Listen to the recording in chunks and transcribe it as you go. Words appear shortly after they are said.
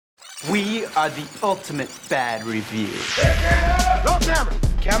We are the ultimate bad review. Roll camera.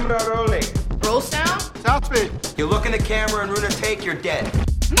 Camera rolling. Roll sound. South speed. You look in the camera and ruin a take, you're dead.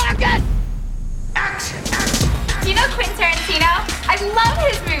 Marcus! Action! Do you know Quentin Tarantino? I love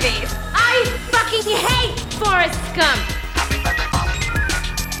his movies. I fucking hate Forrest Gump.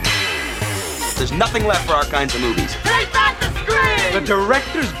 There's nothing left for our kinds of movies. Take back the screen! The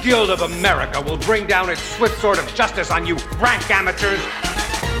Directors Guild of America will bring down its swift sword of justice on you rank amateurs.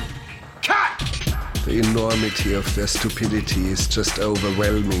 Cut! The enormity of their stupidity is just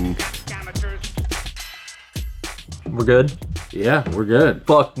overwhelming. We're good? Yeah, we're good.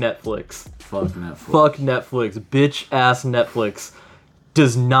 Fuck Netflix. Fuck Netflix. Fuck Netflix. Bitch ass Netflix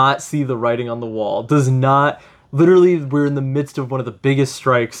does not see the writing on the wall. Does not. Literally, we're in the midst of one of the biggest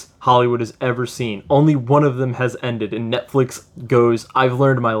strikes Hollywood has ever seen. Only one of them has ended, and Netflix goes, I've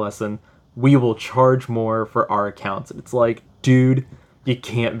learned my lesson. We will charge more for our accounts. And it's like, dude, you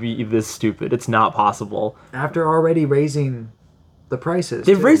can't be this stupid. It's not possible. After already raising the prices.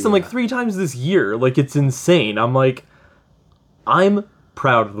 They've raised them like 3 times this year. Like, it's insane. I'm like, I'm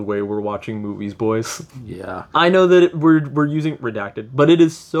proud of the way we're watching movies, boys. Yeah. I know that we're using redacted, but it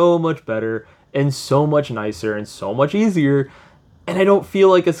is so much better and so much nicer and so much easier, and I don't feel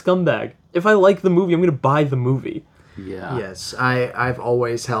like a scumbag. If I like the movie, I'm going to buy the movie. Yeah. Yes, I've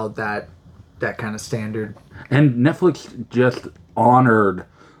always held that kind of standard. And Netflix just honored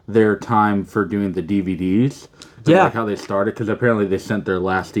their time for doing the DVDs. Yeah. Like how they started, because apparently they sent their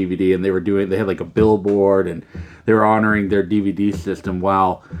last DVD and they had like a billboard and they were honoring their DVD system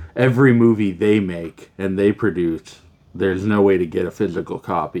while every movie they make and they produce, there's no way to get a physical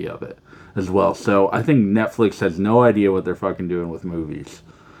copy of it as well. So I think Netflix has no idea what they're fucking doing with movies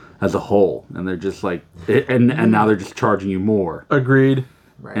as a whole. And they're just like, and now they're just charging you more. Agreed.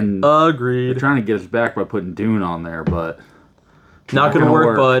 Right. And Agreed. they're trying to get us back by putting Dune on there, but Not gonna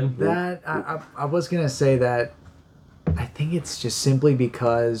work, bud. That I was gonna say that I think it's just simply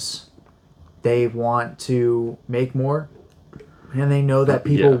because they want to make more, and they know that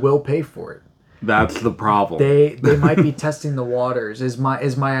people will pay for it. That's the problem. They might be testing the waters. Is my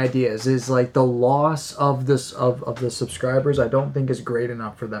idea is like the loss of this of the subscribers. I don't think is great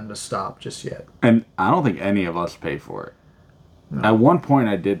enough for them to stop just yet. And I don't think any of us pay for it. No. At one point,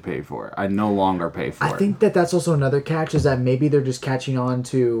 I did pay for it. I no longer pay for it. I think that's also another catch is that maybe they're just catching on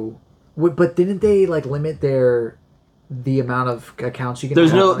to. But didn't they like limit the amount of accounts you can?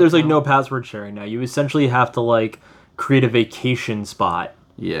 There's like no password sharing now. You essentially have to like create a vacation spot.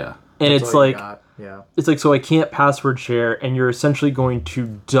 Yeah. And That's it's all you like, got. Yeah. It's like, so I can't password share, and you're essentially going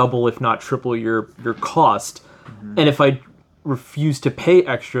to double, if not triple, your cost. Mm-hmm. And if I refuse to pay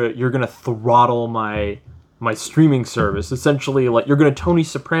extra, you're going to throttle my streaming service. Essentially, like, you're going to Tony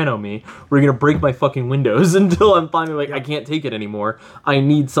Soprano me, where you're going to break my fucking windows until I'm finally like, I can't take it anymore. I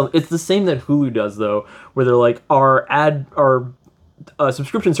need some. It's the same that Hulu does, though, where they're like, our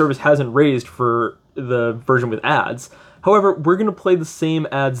subscription service hasn't raised for the version with ads. However, we're going to play the same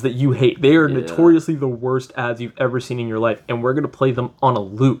ads that you hate. They are notoriously the worst ads you've ever seen in your life, and we're going to play them on a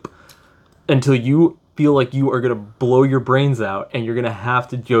loop until you feel like you are going to blow your brains out, and you're going to have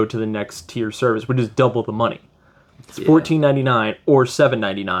to go to the next tier service, which is double the money. It's $14.99 or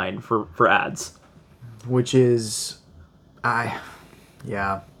 $7.99 for ads. Which is,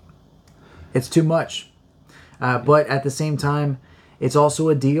 it's too much. But at the same time, it's also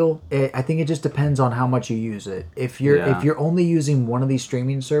a deal. I think it just depends on how much you use it. If you're only using one of these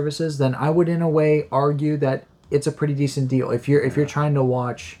streaming services, then I would in a way argue that it's a pretty decent deal. If you're trying to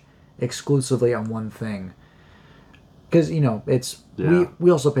watch exclusively on one thing, because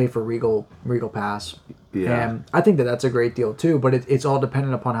we also pay for Regal Pass, and I think that's a great deal too. But it's all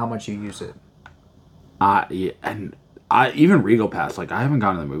dependent upon how much you use it. And even Regal Pass, like I haven't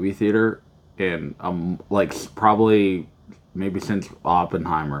gone to the movie theater in like probably. Maybe since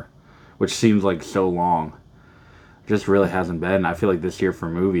Oppenheimer, which seems like so long. Just really hasn't been. I feel like this year for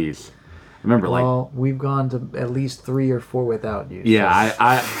movies. Well, we've gone to at least 3 or 4 without you. Yeah,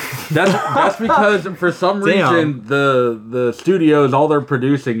 so. That's because for some reason the studios, all they're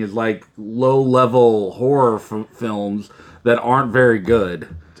producing is like low level horror films that aren't very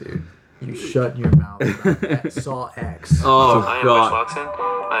good. Dude, you shut your mouth about that. Saw X. Oh, I am God. Rich Watson.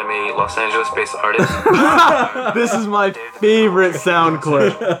 I'm a Los Angeles-based artist. This is my favorite sound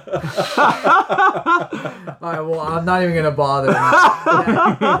clip. All right, well, I'm not even going to bother.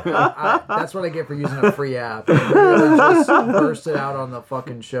 That's what I get for using a free app. I really just burst it out on the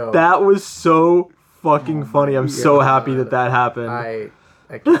fucking show. That was so fucking funny. I'm so happy that happened. I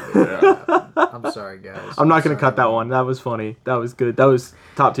can't believe that. I'm sorry, guys. I'm not going to cut that one. That was funny. That was good. That was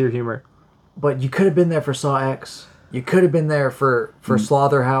top tier humor. But you could have been there for Saw X. You could have been there for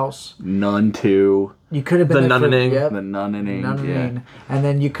Slaughterhouse. Nun 2. You could have been The there Nunning. for... Yep. The Nunning. Nunning. And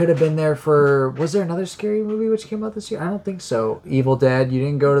then you could have been there for... Was there another scary movie which came out this year? I don't think so. Evil Dead. You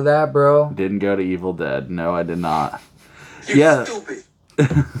didn't go to that, bro? Didn't go to Evil Dead. No, I did not. You're stupid.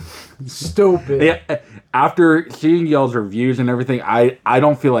 Stupid. Yeah, after seeing y'all's reviews and everything, I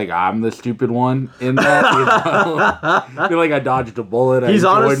don't feel like I'm the stupid one in that. You know? I feel like I dodged a bullet. I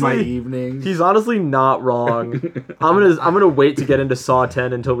enjoyed my evening. He's honestly not wrong. I'm gonna wait to get into Saw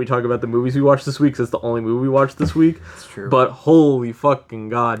 10 until we talk about the movies we watched this week, because it's the only movie we watched this week. That's true. But holy fucking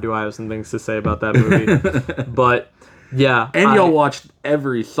god, do I have some things to say about that movie. But yeah, and y'all watched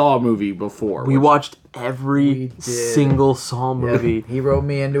every Saw movie before. We watched every single Saw movie. Yeah, he roped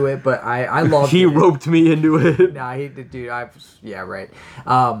me into it, but I loved it. He roped me into it. Nah, he did, dude. Yeah, right.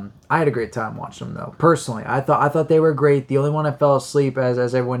 I had a great time watching them though. Personally, I thought they were great. The only one I fell asleep, as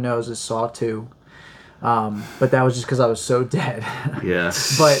everyone knows, is Saw 2. But that was just because I was so dead. Yeah.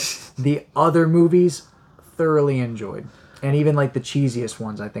 But the other movies, thoroughly enjoyed, and even like the cheesiest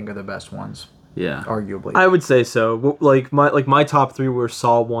ones, I think are the best ones. Yeah, arguably. I would say so. Like my top 3 were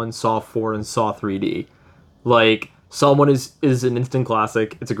Saw 1, Saw 4, and Saw 3D. Like Saw 1 is an instant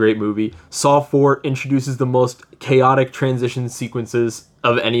classic. It's a great movie. Saw 4 introduces the most chaotic transition sequences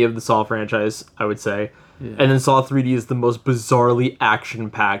of any of the Saw franchise, I would say. Yeah. And then Saw 3D is the most bizarrely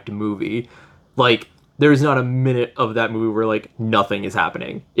action-packed movie. Like there's not a minute of that movie where like nothing is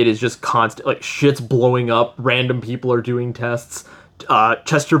happening. It is just constant. Like shit's blowing up. Random people are doing tests.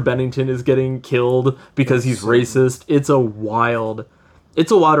 Chester Bennington is getting killed because he's racist. It's a wild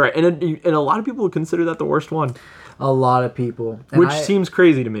ride, and a lot of people would consider that the worst one. A lot of people, which seems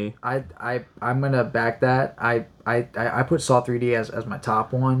crazy to me. I'm gonna back that. I put Saw 3D as my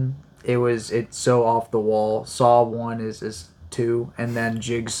top one. It's so off the wall. Saw 1 is 2, and then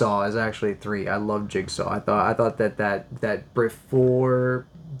Jigsaw is actually 3. I love Jigsaw. I thought that before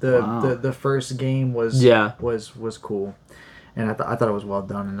the first game was cool. And I thought it was well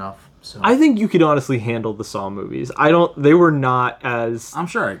done enough. So I think you could honestly handle the Saw movies. They were not as I'm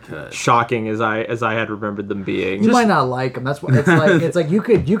sure I could shocking as I had remembered them being. You might not like them. That's what it's like. You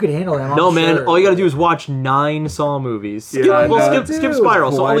could handle them. No, man. All you gotta do is watch 9 Saw movies. Skip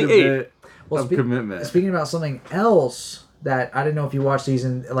Spiral. So only 8. Commitment. Speaking about something else that I didn't know if you watched these,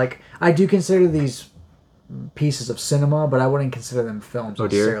 and like I do consider these pieces of cinema, but I wouldn't consider them films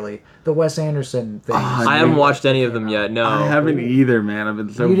necessarily. The Wes Anderson thing. I haven't watched any of them yet. No, I haven't either, man. I've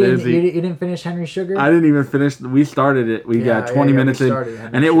been so busy. You didn't finish Henry Sugar? I didn't even finish. We started it. We got 20 minutes in,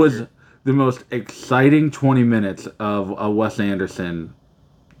 and it was the most exciting 20 minutes of a Wes Anderson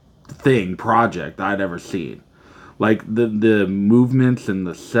project I'd ever seen. Like the movements and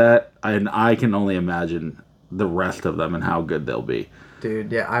the set, and I can only imagine the rest of them and how good they'll be.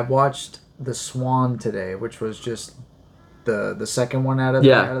 Dude, yeah, I watched The Swan today, which was just the second one out of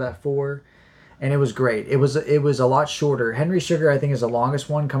that 4, and it was great. It was a lot shorter. Henry Sugar, I think, is the longest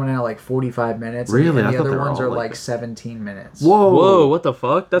one, coming in at like 45 minutes. Really? And the other ones are like 17 minutes. Whoa, what the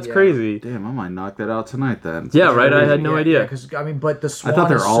fuck? That's crazy. Damn, I might knock that out tonight then. Yeah, right. I had no idea. Because but the Swan. I thought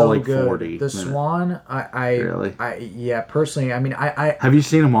they were all so like good. 40. The Swan, Really? Personally, I mean, I have you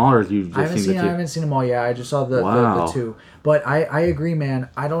seen them all, or have you just I haven't seen them all yet. I just saw the 2. But I agree, man.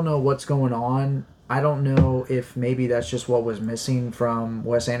 I don't know what's going on. I don't know if maybe that's just what was missing from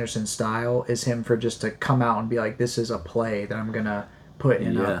Wes Anderson's style, is him for just to come out and be like, this is a play that I'm going to put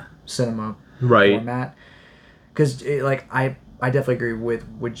in a cinema format. Because, I definitely agree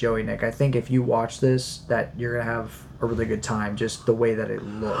with Joey, Nick. I think if you watch this, that you're going to have a really good time, just the way that it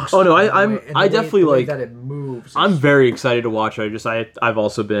looks. Oh, no, I definitely like that it moves. I'm very excited to watch it. I've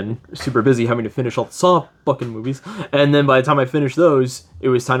also been super busy having to finish all the Saw fucking movies, and then by the time I finished those, it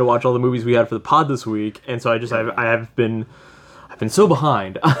was time to watch all the movies we had for the pod this week, and so I've been so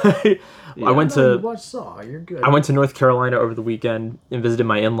behind. I went to watch Saw. You're good. I went to North Carolina over the weekend and visited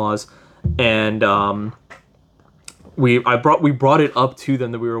my in-laws, and we brought it up to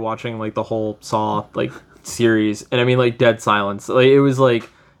them that we were watching like the whole Saw series, and I mean dead silence. It was like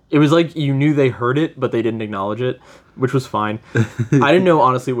you knew they heard it, but they didn't acknowledge it, which was fine. I didn't know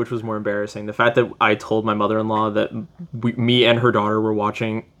honestly which was more embarrassing: the fact that I told my mother-in-law that me and her daughter were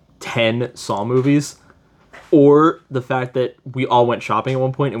watching 10 Saw movies, or the fact that we all went shopping at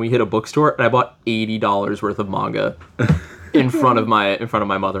one point and we hit a bookstore and I bought $80 worth of manga in front of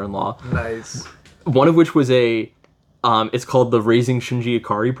my mother-in-law. Nice. One of which was it's called the Raising Shinji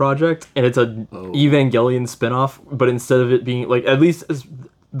Ikari Project, and it's a Evangelion spinoff, but instead of it being at least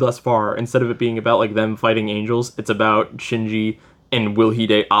thus far, instead of it being about them fighting angels, it's about Shinji and will he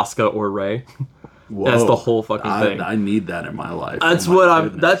date Asuka or Rei. That's the whole fucking thing. I need that in my life. That's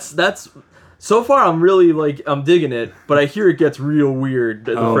So far, I'm really I'm digging it, but I hear it gets real weird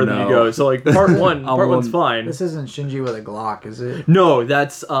the further you go. So like part one's fine. This isn't Shinji with a Glock, is it? No,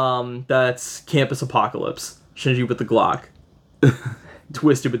 that's Campus Apocalypse. Shinji with the Glock,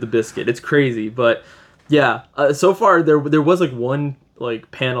 twisted with the biscuit. It's crazy, but yeah. So far, there was like one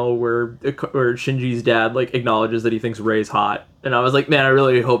panel where Shinji's dad acknowledges that he thinks Rei's hot, and I was like, man, I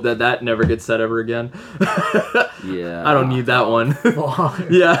really hope that never gets said ever again. Yeah, I don't need that one.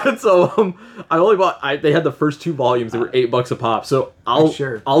 Yeah, so I only bought. They had the first 2 volumes. They were $8 a pop. So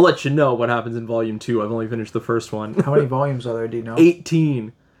I'll let you know what happens in volume 2. I've only finished the first one. How many volumes are there? Do you know?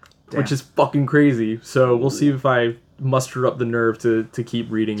 18, Damn. which is fucking crazy. So we'll see if I muster up the nerve to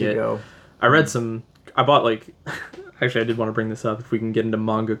keep reading it. I read some. I bought Actually, I did want to bring this up if we can get into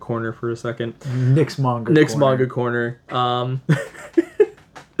Manga Corner for a second. Nick's Manga Corner.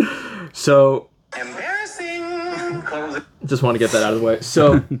 So... Embarrassing. Just want to get that out of the way.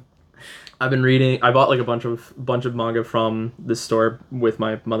 So, I've been reading... I bought a bunch of manga from this store with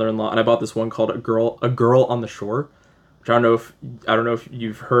my mother-in-law, and I bought this one called A Girl on the Shore. Which I don't know if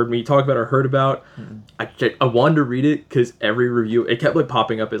you've heard me talk about or heard about. I wanted to read it because every review, it kept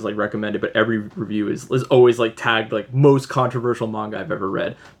popping up as recommended, but every review is always tagged most controversial manga I've ever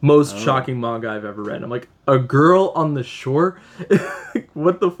read, most shocking manga I've ever read. I'm like, A Girl on the Shore?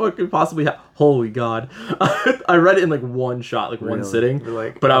 What the fuck could possibly happen? Holy God. I read it in one shot, one sitting.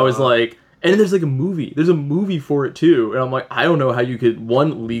 But I was like, and there's a movie. There's a movie for it too. And I'm like, I don't know how you could,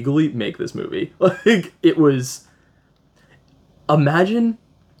 one, legally make this movie. It was... Imagine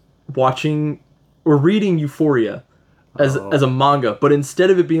watching or reading Euphoria as a manga, but instead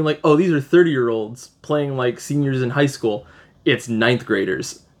of it being oh, these are 30-year-olds playing seniors in high school, it's 9th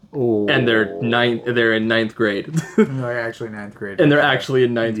graders. Oh. And they're in 9th grade. They're actually 9th grade. And they're actually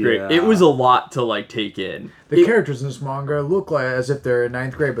in 9th grade. It was a lot to take in. The characters in this manga look as if they're in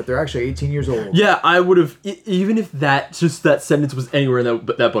 9th grade, but they're actually 18 years old. Yeah, I would have, even if that sentence was anywhere in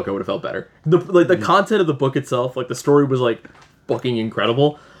that book, I would have felt better. The content of the book itself, the story was fucking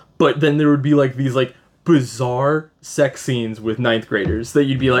incredible, but then there would be these bizarre sex scenes with 9th graders that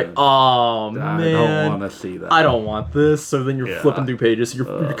you'd be oh man, I don't want to see that. I don't want this. So then you're flipping through pages. So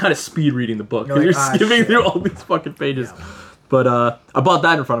you're kind of speed reading the book because you're skimming through all these fucking pages. Yeah. But I bought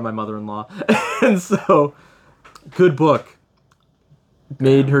that in front of my mother-in-law, and so good book.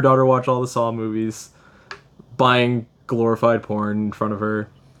 Made her daughter watch all the Saw movies, buying glorified porn in front of her.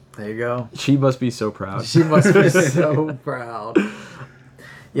 There you go. She must be so proud. She must be so proud.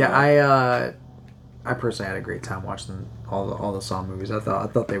 Yeah, I personally had a great time watching all the Saw movies. I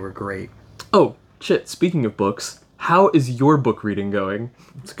thought they were great. Oh shit! Speaking of books, how is your book reading going?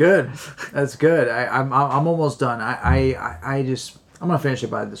 It's good. That's good. I'm almost done. I'm gonna finish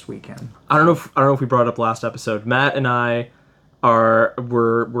it by this weekend. I don't know if we brought it up last episode. Matt and I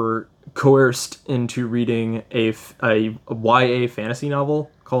were coerced into reading a YA fantasy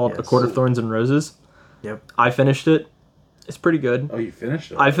novel called A Court of Thorns and Roses. Yep. I finished it. It's pretty good. Oh, you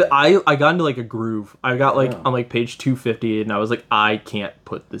finished it? I got into a groove. I got on page 250 and I was like, I can't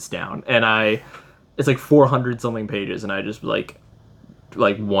put this down. And it's 400 something pages and I just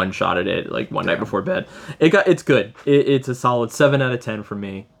one shot at it one night before bed. It's good. It's a solid 7 out of 10 for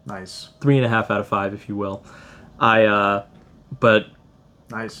me. Nice. 3.5 out of 5 if you will. Nice.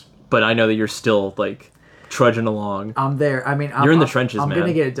 But I know that you're still trudging along. I'm there. I mean, you're in the trenches, man. I'm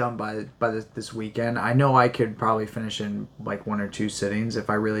gonna get it done by this weekend. I know I could probably finish in 1 or 2 sittings if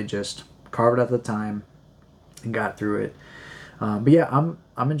I really just carved out the time and got through it. But yeah,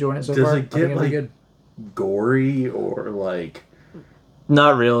 I'm enjoying it so far. Does it get good. Gory or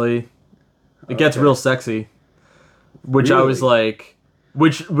Not really. It gets real sexy, which really? I was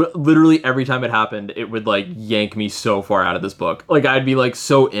which literally every time it happened, it would yank me so far out of this book. I'd be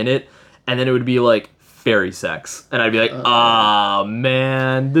so in it, and then it would be fairy sex, and I'd be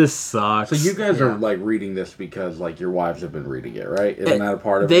man, this sucks. So you guys are reading this because your wives have been reading it, right? Isn't that a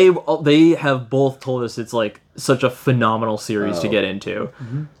part of it? They have both told us it's such a phenomenal series to get into,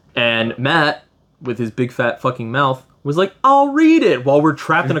 and Matt, with his big fat fucking mouth, was I'll read it while we're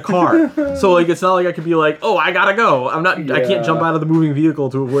trapped in a car. So it's not I could be oh, I gotta go. I can't jump out of the moving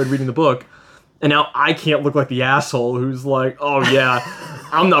vehicle to avoid reading the book. And now I can't look like the asshole who's oh yeah,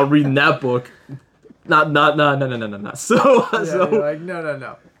 I'm not reading that book. No. So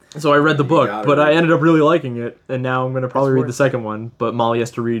no. So I read the book, but I ended up really liking it, and now I'm gonna probably read the second one. But Molly has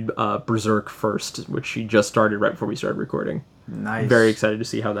to read Berserk first, which she just started right before we started recording. Nice. Very excited to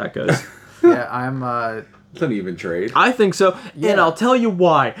see how that goes. Yeah, I'm. It's an even trade. I think so, and I'll tell you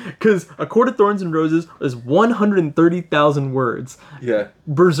why. Because A Court of Thorns and Roses is 130,000 words. Yeah.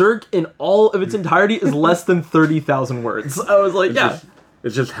 Berserk, in all of its entirety, is less than 30,000 words. I was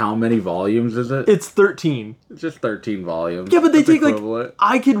It's just how many volumes is it? It's 13. It's just 13 volumes. Yeah, but they That's take equivalent.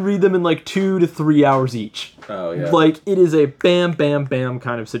 I could read them in 2 to 3 hours each. Oh, yeah. It is a bam, bam, bam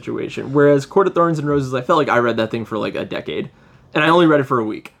kind of situation. Whereas Court of Thorns and Roses, I felt like I read that thing for a decade. And I only read it for a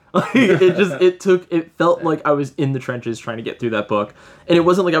week. It felt like I was in the trenches trying to get through that book. And it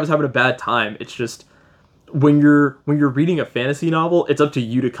wasn't like I was having a bad time. It's just when you're reading a fantasy novel, it's up to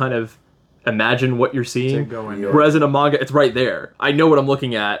you to kind of imagine what you're seeing. Whereas in a manga, it's right there. I know what I'm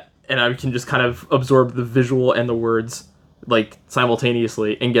looking at, and I can just kind of absorb the visual and the words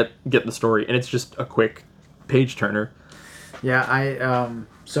simultaneously and get the story. And it's just a quick page turner. Yeah, I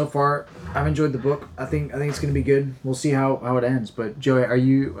so far I've enjoyed the book. I think it's gonna be good. We'll see how it ends. But Joey,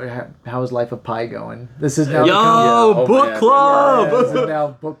 how is Life of Pi going? This is now book club. Yeah, this is now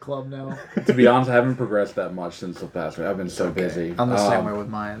book club now. To be honest, I haven't progressed that much since the past week. I've been so busy. I'm the same way with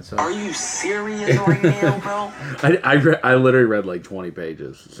mine. So. Are you serious right now, bro? I literally read 20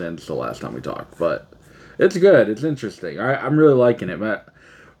 pages since the last time we talked, but it's good. It's interesting. I'm really liking it.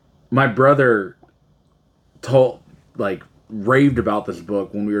 My brother raved about this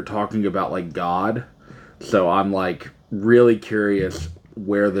book when we were talking about God, so I'm really curious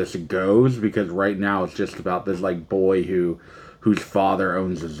where this goes, because right now it's just about this boy whose father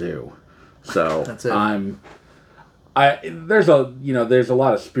owns a zoo. So that's it. There's a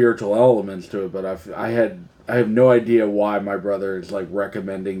lot of spiritual elements to it, but I have no idea why my brother is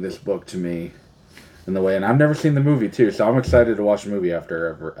recommending this book to me in the way, and I've never seen the movie too, so I'm excited to watch the movie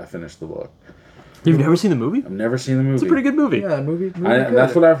after I finish the book. You've never seen the movie? I've never seen the movie. It's a pretty good movie. Yeah, movie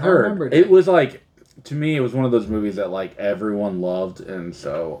that's what I've heard. It was to me, it was one of those movies that everyone loved, and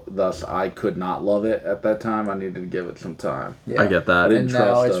so thus I could not love it at that time. I needed to give it some time. Yeah. I get that. I didn't trust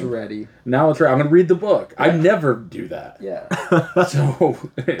now it's them. ready. Now it's ready. I'm gonna read the book. Yeah. I never do that. Yeah. So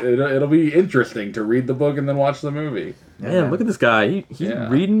it'll be interesting to read the book and then watch the movie. Man, look at this guy. He's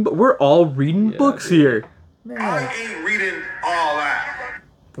reading. We're all reading books here. Man. I ain't reading all that.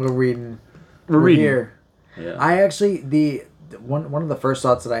 We're reading. We're reading. Here. Yeah. I actually one of the first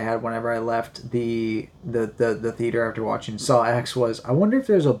thoughts that I had whenever I left the theater after watching Saw X was, I wonder if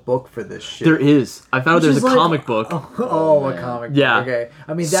there's a book for this shit. There is. I found out there's a comic book. Oh, a comic book. Yeah. Okay.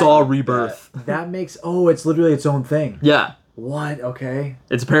 I mean, Saw Rebirth. That makes it's literally its own thing. Yeah. What? Okay.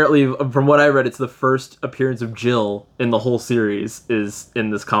 It's apparently, from what I read, it's the first appearance of Jill in the whole series is in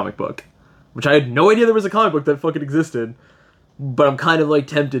this comic book, which I had no idea there was a comic book that fucking existed. But I'm kind of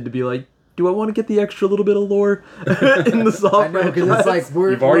tempted to be do I want to get the extra little bit of lore in the Saw I know, because it's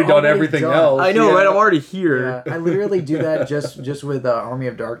you've already done everything else. I know, right? I'm already here. Yeah, I literally do that just with Army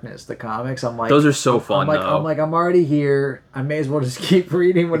of Darkness, the comics. I'm those are so fun. I'm already here. I may as well just keep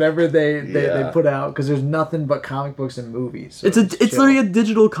reading whatever they put out, because there's nothing but comic books and movies. So it's literally a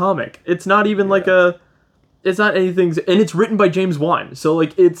digital comic. It's not even it's not anything, and it's written by James Wan. So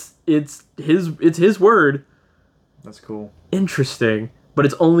it's his word. That's cool. Interesting. But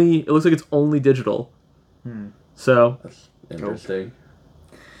it looks like it's only digital. So That's interesting.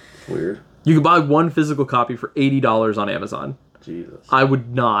 Weird. You can buy one physical copy for $80 on Amazon. Jesus. I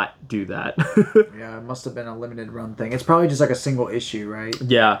would not do that. Yeah, it must have been a limited run thing. It's probably just a single issue, right?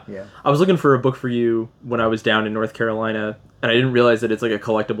 Yeah. Yeah. I was looking for a book for you when I was down in North Carolina, and I didn't realize that it's a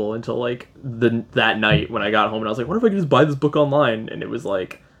collectible until that night when I got home, and I was like, what if I could just buy this book online? And it was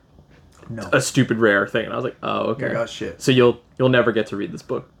a stupid rare thing, and I was like, oh, okay. Oh, shit. So you'll never get to read this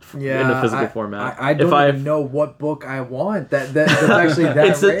book in a physical format. I don't even know what book I want. That's actually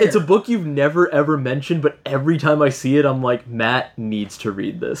that rare. It's a book you've never ever mentioned, but every time I see it, I'm like, Matt needs to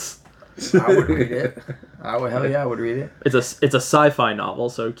read this. I would read it. I would read it. It's a sci-fi novel,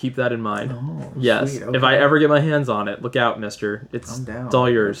 so keep that in mind. Oh, yes. Sweet. Okay. If I ever get my hands on it, look out, mister. I'm down. It's all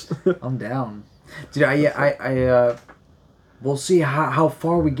yours. I'm down. Dude, I we'll see how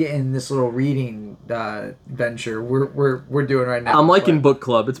far we get in this little reading venture we're doing right now. I'm liking book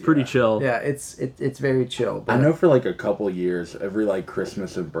club. It's pretty chill. Yeah, it's very chill. But I know for a couple years, every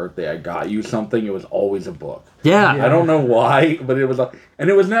Christmas and birthday, I got you something. It was always a book. Yeah. I don't know why, but it was and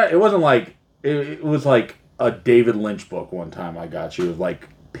it was not. It wasn't it was a David Lynch book. One time I got you with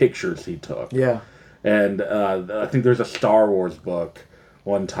pictures he took. Yeah. And I think there's a Star Wars book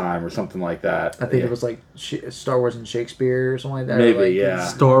one time or something like that. I think it was Star Wars and Shakespeare or something like that. Maybe, yeah.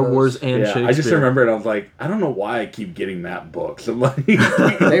 Star Wars and Shakespeare. I just remember it. I was like, I don't know why I keep getting that books. I'm like,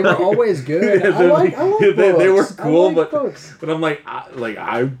 they were always good. I like books. They were cool, but books. I'm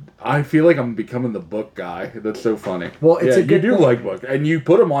I feel like I'm becoming the book guy. That's so funny. Well, it's a good you do thing. like books, and you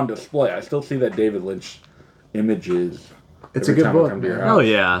put them on display. I still see that David Lynch images. It's a good book. Oh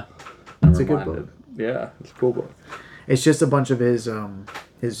yeah, it's a good book. Yeah, it's a cool book. It's just a bunch of his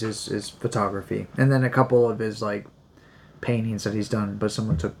photography, and then a couple of his paintings that he's done, but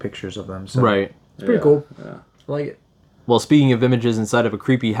someone took pictures of them. So Right. it's pretty cool. Yeah. I like it. Well, speaking of images inside of a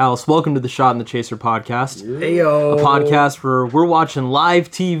creepy house, welcome to the Shot and the Chaser podcast. Ayo. A podcast where we're watching live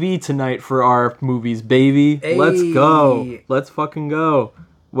TV tonight for our movies, baby. Hey. Let's go. Let's fucking go.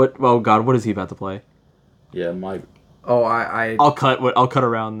 What? Oh God, what is he about to play? Yeah, Mike. Oh, I'll cut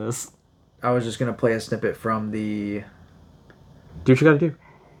around this. I was just gonna play a snippet from the. Do what you gotta do.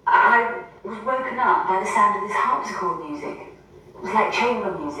 I was woken up by the sound of this harpsichord music. It was like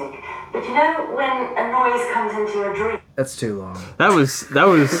chamber music. But you know when a noise comes into your dream? That's too long. That was.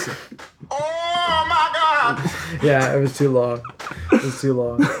 Oh my God! Yeah, it was too long. It was too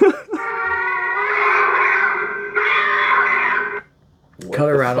long. Cut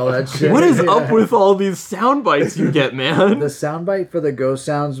around all that shit. What is up with all these sound bites you get, man? The soundbite for the Ghost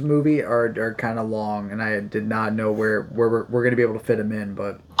Sounds movie are kind of long, and I did not know where we're going to be able to fit them in,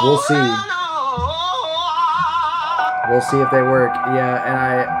 but we'll see. We'll see if they work. Yeah,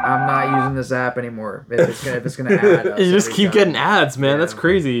 and I'm not using this app anymore. If it's gonna add us You just every keep time. getting ads, man. That's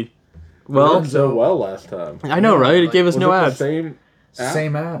crazy. It Well, did so well last time. I know, right? It gave us Was no it the ads.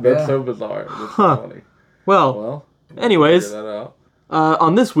 Same app? App. That's Yeah. so bizarre. That's so funny. Well, We'll anyways, figure that out.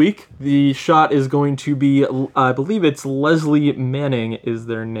 on this week, the shot is going to be, I believe it's Leslie Manning is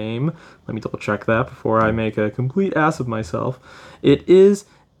their name. Let me double check that before I make a complete ass of myself. It is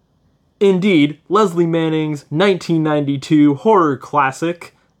indeed Leslie Manning's 1992 horror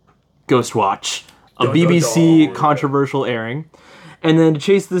classic, Ghostwatch, a BBC controversial airing. And then to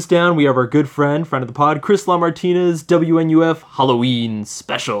chase this down, we have our good friend of the pod, Chris LaMartina's WNUF Halloween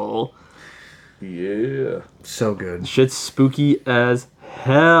Special. Yeah. So good. Shit's spooky as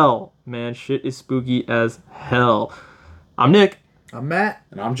hell. Man, shit is spooky as hell. I'm Nick. I'm Matt.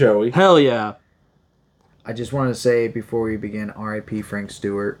 And I'm Joey. Hell yeah. I just wanted to say before we begin, R.I.P. Frank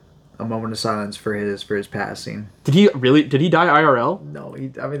Stewart. A moment of silence for his passing. Did he die IRL? No,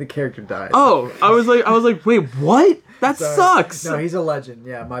 the character died. Oh, I was like, wait, what? That sucks. No, he's a legend.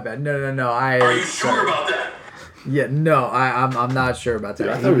 Yeah, my bad. No. Are you sure about that? Yeah, no, I'm not sure about that.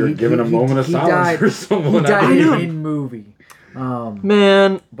 Dude, I thought we were giving a moment of silence died, for someone. He died else. in movie.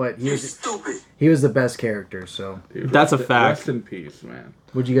 Man, But You're stupid. he was the best character. So, Dude, That's a rest- fact. Rest in peace, man.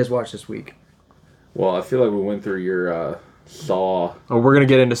 what'd you guys watch this week? Well, I feel like we went through your Saw. oh, we're gonna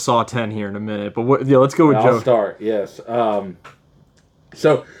get into Saw 10 here in a minute, but let's go with I'll Joe. start. Yes.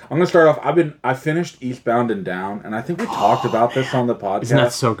 So I'm gonna start off. I finished Eastbound and Down, and I think we talked about this on the podcast. Isn't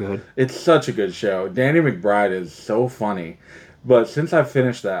that so good? It's such a good show. Danny McBride is so funny. But since I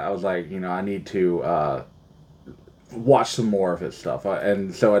finished that, I was like, I need to watch some more of his stuff.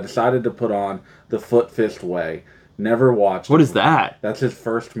 And so I decided to put on The Foot Fist Way. Never watched What it. is that? That's his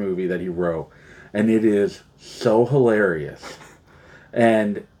first movie that he wrote. And it is so hilarious.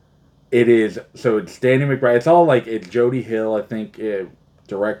 And it's Danny McBride. It's all like, it's Jody Hill, I think,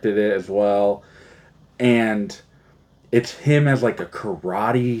 directed it as well. And it's him as like a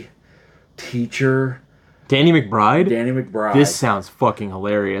karate teacher. Danny McBride? Danny McBride. This sounds fucking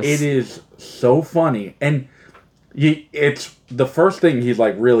hilarious. It is so funny. And it's the first thing he's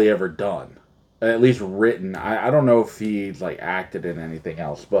like really ever done. At least written. I don't know if he's like acted in anything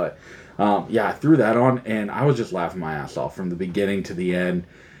else, but I threw that on and I was just laughing my ass off from the beginning to the end.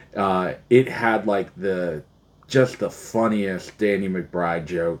 It had like the funniest Danny McBride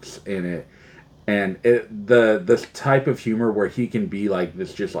jokes in it, and the type of humor where he can be like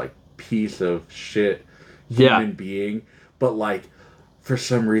this just like piece of shit human being, but like for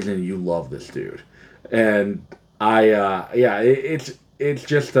some reason you love this dude, and it's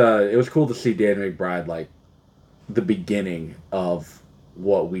just it was cool to see Danny McBride like the beginning of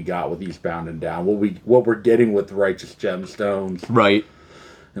what we got with Eastbound and Down, what we're getting with Righteous Gemstones, right,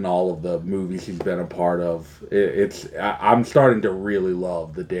 and all of the movies he's been a part of. I'm starting to really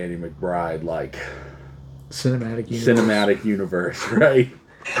love the Danny McBride like cinematic universe, right?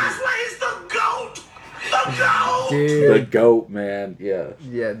 That's why he's the GOAT! The GOAT! Dude. The GOAT, man. Yeah.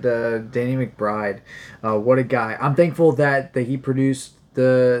 Yeah, the Danny McBride. What a guy. I'm thankful that he produced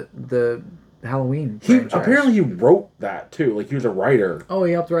the Halloween franchise. Apparently he wrote that too. Like he was a writer. Oh,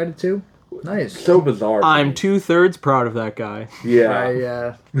 he helped write it too? Nice. So bizarre. I'm 2/3 proud of that guy.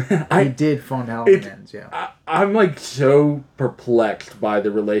 Yeah. He did fun Halloween ends, yeah. I'm like so perplexed by the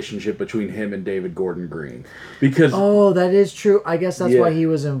relationship between him and David Gordon Green. Because Oh, that is true. I guess that's why he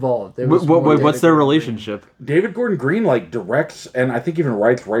was involved. What's their relationship? David Gordon Green like directs and I think even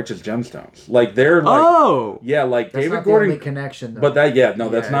writes Righteous Gemstones. Like they're like like That's David not Gordon the only connection though. But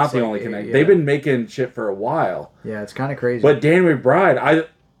that's not the like, only connection. yeah. They've been making shit for a while. Yeah, it's kind of crazy. But Danny McBride,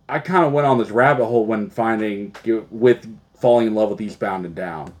 I kind of went on this rabbit hole when falling in love with Eastbound and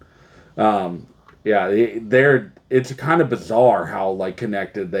Down. Yeah, it's kind of bizarre how like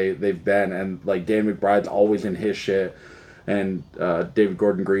connected they've been, and like Dan McBride's always in his shit, and David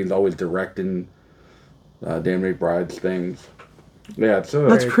Gordon Green's always directing Dan McBride's things. Yeah,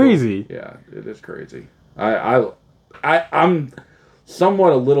 that's crazy. Cool. Yeah, it is crazy. I'm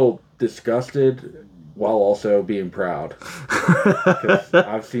somewhat a little disgusted while also being proud. Because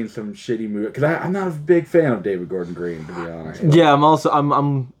I've seen some shitty movies. Because I'm not a big fan of David Gordon Green, to be honest. Yeah,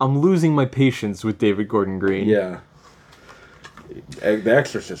 I'm losing my patience with David Gordon Green. Yeah. The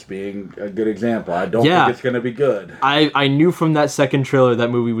Exorcist being a good example. I don't think it's going to be good. I knew from that second trailer that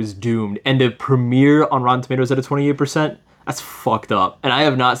movie was doomed. And to premiere on Rotten Tomatoes at a 28%, that's fucked up. And I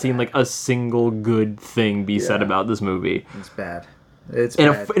have not seen like a single good thing be said about this movie. It's bad. It's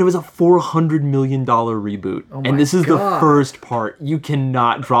bad. It was a $400 million reboot. Oh and this is God. the first part. You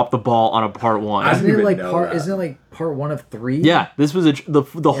cannot drop the ball on a part one. Isn't it like part one of 3? Yeah, this was the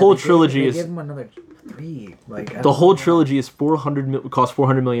whole trilogy is. They gave him another 3. Like the whole trilogy is cost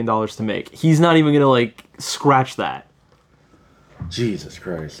 $400 million to make. He's not even gonna like scratch that. Jesus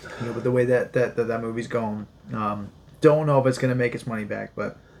Christ. But the way that movie's going, don't know if it's gonna make its money back,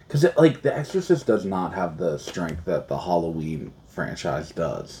 but because like The Exorcist does not have the strength that the Halloween franchise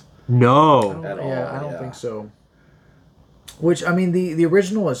does. No, I don't think so. Which I mean, the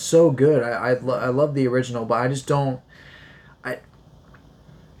original is so good. I love the original, but I just don't.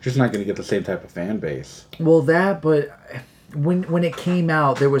 Just not going to get the same type of fan base. Well, but when it came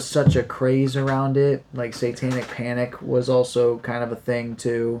out, there was such a craze around it. Like Satanic Panic was also kind of a thing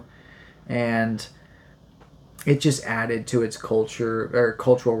too, and it just added to its cultural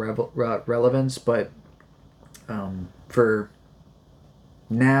relevance. But for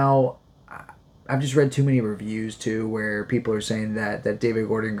now, I've just read too many reviews too, where people are saying that David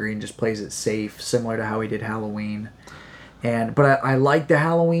Gordon Green just plays it safe, similar to how he did Halloween. But I like the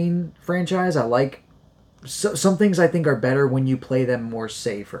Halloween franchise. I like some things I think are better when you play them more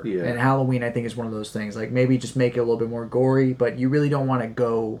safer. Yeah. And Halloween I think is one of those things. Like maybe just make it a little bit more gory, but you really don't want to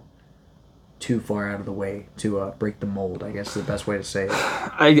go too far out of the way to break the mold, I guess is the best way to say it.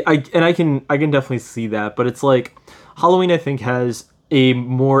 I can definitely see that, but it's like Halloween I think has a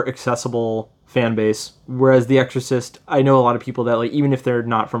more accessible fan base, whereas The Exorcist, I know a lot of people that like, even if they're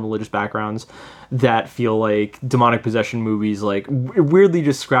not from religious backgrounds, that feel like demonic possession movies like weirdly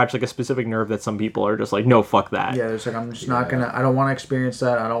just scratch like a specific nerve that some people are just like, no, fuck that. Yeah, it's like I'm just not gonna. I don't want to experience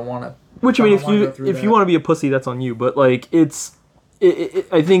that. I don't want to. Which I mean, if you want to be a pussy, that's on you. But like,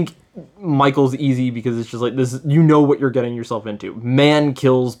 I think Michael's easy because it's just like this. You know what you're getting yourself into. Man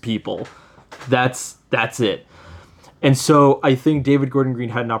kills people. That's it. And so I think David Gordon Green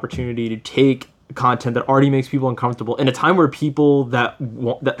had an opportunity to take content that already makes people uncomfortable in a time where people that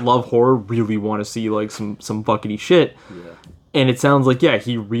love horror really want to see like some fuckity shit. Yeah. And it sounds like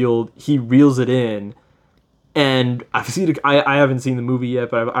he reels it in. And I've seen I haven't seen the movie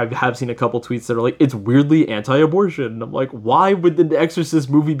yet, but I have seen a couple tweets that are like, it's weirdly anti-abortion. And I'm like, why would the Exorcist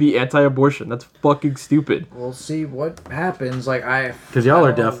movie be anti-abortion? That's fucking stupid. We'll see what happens. Like because y'all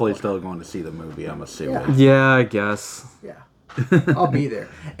are definitely still going to see the movie, I'm assuming. Yeah, I guess. Yeah, I'll be there.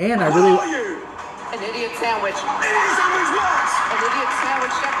 And I really an idiot sandwich. An idiot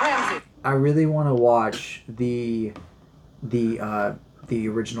sandwich, Chef Ramsay. I really want to watch the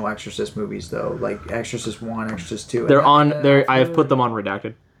original Exorcist movies though, like Exorcist 1, Exorcist 2. They're on there. I have put them on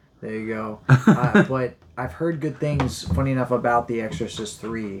redacted. There you go. But I've heard good things, funny enough, about the Exorcist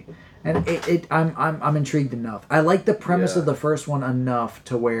 3, and I'm intrigued enough. I like the premise of the first one enough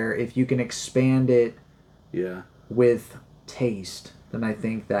to where if you can expand it, with taste, then I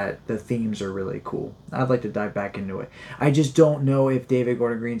think that the themes are really cool. I'd like to dive back into it. I just don't know if David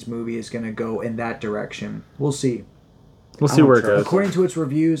Gordon Green's movie is going to go in that direction. We'll see. We'll see where it goes. According to its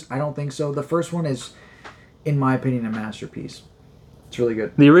reviews, I don't think so. The first one is, in my opinion, a masterpiece. It's really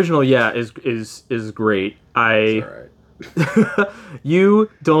good. The original, is great. It's all right. You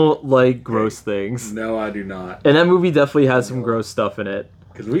don't like gross things. No, I do not. And that movie definitely has some gross stuff in it.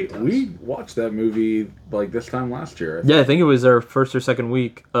 Because we watched that movie like this time last year. I think it was our first or second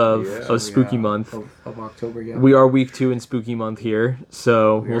week of Spooky Month. Of October, yeah. We are week 2 in Spooky Month here.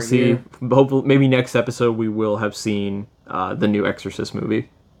 So we'll see. Here. Hopefully, maybe next episode we will have seen the new Exorcist movie.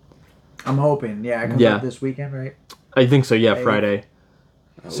 I'm hoping. Yeah, it comes out this weekend, right? I think so, Friday.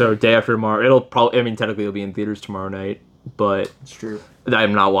 So day after tomorrow. It'll probably, technically it'll be in theaters tomorrow night. But it's true.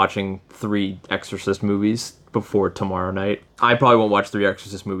 I'm not watching 3 Exorcist movies before tomorrow night. I probably won't watch 3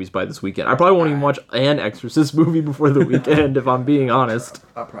 Exorcist movies by this weekend. I probably won't even watch an Exorcist movie before the weekend, if I'm being honest.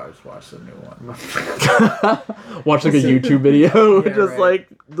 I'll probably just watch the new one. Watch like a YouTube video, like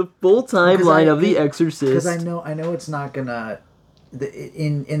the full timeline of The Exorcist. Because I know it's not gonna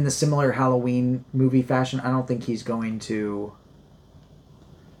in the similar Halloween movie fashion, I don't think he's going to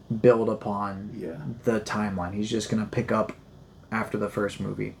build upon the timeline. He's just going to pick up after the first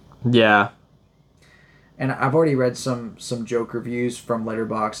movie. Yeah. And I've already read some joke reviews from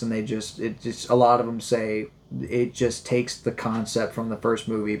Letterboxd, and a lot of them say it just takes the concept from the first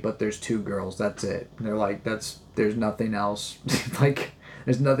movie, but there's two girls, that's it. And they're like, there's nothing else. Like,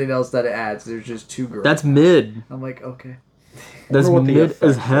 there's nothing else that it adds. There's just two girls. That's mid. I'm like, okay. That's mid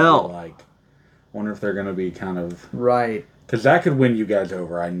as hell. Like, wonder if they're gonna be kind of right. Because that could win you guys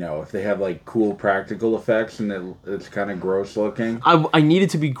over, I know. If they have, like, cool practical effects and it's kind of gross looking. I need it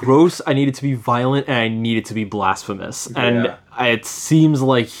to be gross, I need it to be violent, and I need it to be blasphemous. And it seems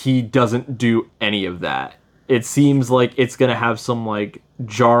like he doesn't do any of that. It seems like it's going to have some, like,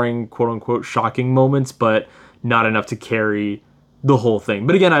 jarring, quote-unquote, shocking moments, but not enough to carry the whole thing.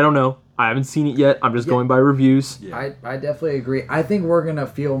 But again, I don't know. I haven't seen it yet. I'm just going by reviews. Yeah. I definitely agree. I think we're going to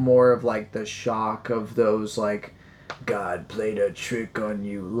feel more of, like, the shock of those, like, God played a trick on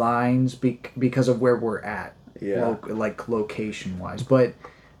you lines because of where we're at, like location wise. But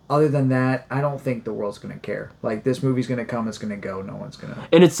other than that, I don't think the world's gonna care. Like, this movie's gonna come, it's gonna go. No one's gonna.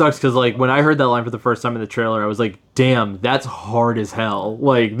 And it sucks because, like, when I heard that line for the first time in the trailer, I was like, "Damn, that's hard as hell."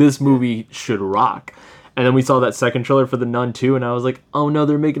 Like, this movie should rock. And then we saw that second trailer for The Nun 2, and I was like, "Oh no,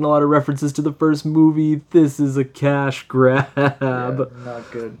 they're making a lot of references to the first movie. This is a cash grab." Yeah,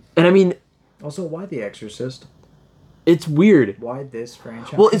 not good. And I mean, also, why The Exorcist? It's weird. Why this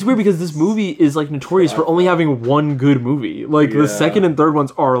franchise? Well, it's weird because this movie is, like, notorious for only having one good movie. Like, the second and third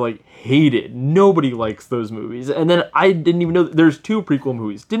ones are, like, hated. Nobody likes those movies. And then I didn't even know there's two prequel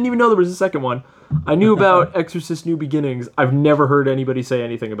movies. Didn't even know there was a second one. I knew about Exorcist New Beginnings. I've never heard anybody say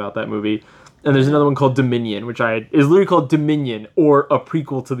anything about that movie. And there's another one called Dominion, is literally called Dominion, or a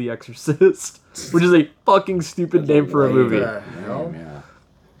prequel to The Exorcist, which is a fucking stupid name for a movie.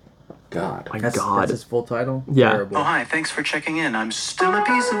 God. My that's, God. That's his full title? Yeah. Terrible. Oh, hi. Thanks for checking in. I'm still a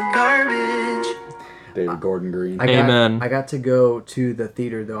piece of garbage. David Gordon Green. Amen. I got to go to the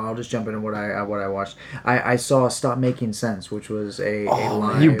theater, though. I'll just jump into what I watched. I saw Stop Making Sense, which was a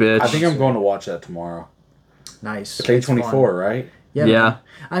live... You bitch. I think I'm going to watch that tomorrow. Nice. It's A24, right? Yeah. Yeah.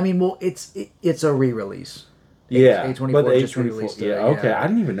 I mean, well, it's a re-release. Yeah, A24 but just released it. Yeah, okay. I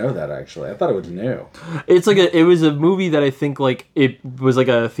didn't even know that, actually. I thought it was new. It's like it was a movie that I think, like, it was like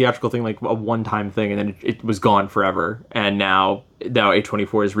a theatrical thing, like a one-time thing, and then it was gone forever. And now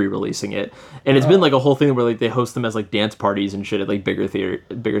A24 is re-releasing it, and it's been like a whole thing where, like, they host them as, like, dance parties and shit at, like, bigger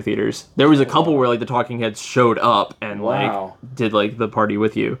theaters. There was a couple where, like, the Talking Heads showed up and like did, like, the party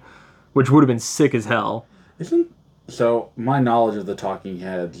with you, which would have been sick as hell. So, my knowledge of the Talking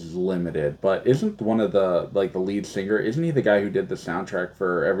Heads is limited, but isn't one of the lead singer, isn't he the guy who did the soundtrack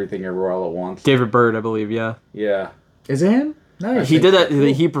for Everything Everywhere All at Once? David Byrd, I believe, yeah. Yeah. Is it him? Nice. He did that,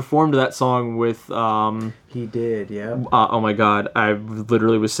 he performed that song with, He did, yeah. Oh my God, I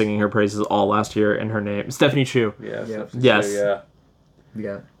literally was singing her praises all last year, and her name, Stephanie Chu. Yeah. Yes. Yeah.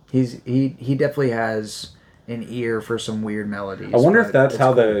 Yeah. He definitely has an ear for some weird melodies. I wonder if that's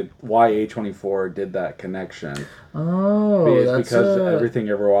how why A24 did that connection. Oh, that's because Everything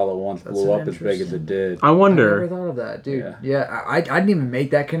Everywhere All at Once blew up as big as it did. I wonder. I never thought of that, dude. Yeah, I didn't even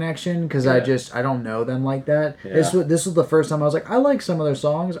make that connection because I don't know them like that. Yeah. This was the first time I was like, I like some of their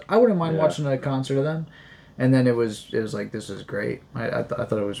songs. I wouldn't mind watching a concert of them. And then it was like, this is great. I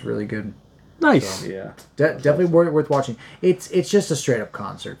thought it was really good. Nice. So, yeah. Definitely worth watching. It's just a straight up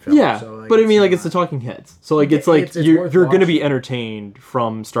concert film. Yeah. So, like, but I mean, like, it's the Talking Heads. So, like, it's like you're going to be entertained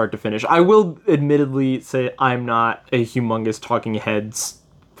from start to finish. I will admittedly say I'm not a humongous Talking Heads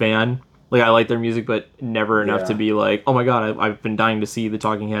fan. Like, I like their music, but never enough to be like, oh my God, I've been dying to see the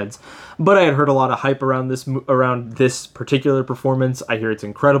Talking Heads. But I had heard a lot of hype around this particular performance. I hear it's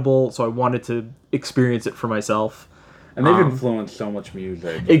incredible, so I wanted to experience it for myself. And they've influenced so much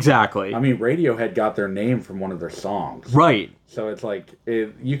music. Exactly. I mean, Radiohead got their name from one of their songs. Right. So it's like,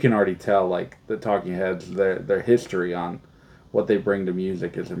 you can already tell, like, the Talking Heads, their history on what they bring to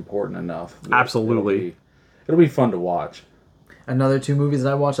music is important enough. Absolutely. It'll be fun to watch. Another two movies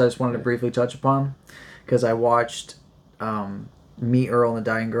that I watched, I just wanted to briefly touch upon, because I watched Meet Earl and the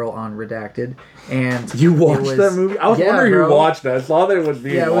Dying Girl on Redacted, and you watched that movie? I was wondering who watched that. I saw that it was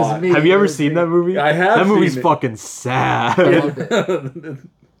me. Yeah, it was me. Have you ever seen that movie? I have. That movie's fucking sad. I loved it.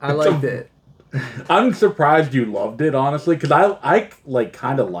 I liked it. I'm surprised you loved it, honestly, because I like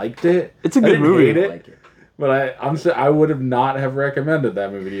kind of liked it. It's a good movie. Hate it, but I would have not have recommended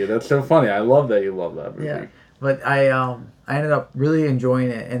that movie to you. That's so funny. I love that you love that movie. Yeah, but I ended up really enjoying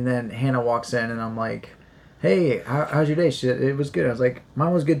it, and then Hannah walks in, and I'm like, hey, how's your day? It was good. I was like,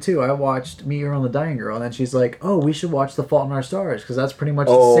 mine was good too. I watched Meet Her on the Dying Girl. And then she's like, oh, we should watch The Fault in Our Stars because that's pretty much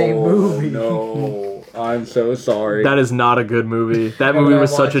the same movie. No, I'm so sorry. That is not a good movie. That movie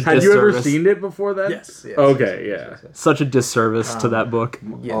was such a disservice. Had you ever seen it before that? Yes. Okay, yeah. Such a disservice to that book.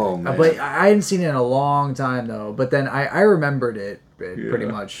 Yeah. Oh, man. But I hadn't seen it in a long time though. But then I remembered it pretty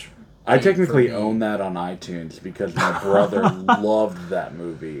much. I technically own that on iTunes because my brother loved that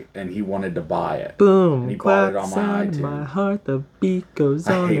movie and he wanted to buy it. Boom, and he bought it on my inside iTunes. my heart, the beat goes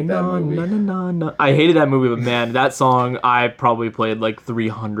I on hate and that on. movie. Na, na, na, na. I hated that movie, but man, that song I probably played like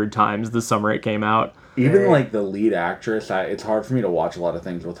 300 times the summer it came out. Even like the lead actress, it's hard for me to watch a lot of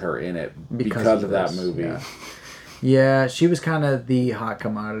things with her in it because of that movie. Yeah, she was kind of the hot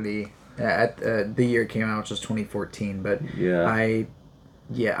commodity at the year it came out, which was 2014. But I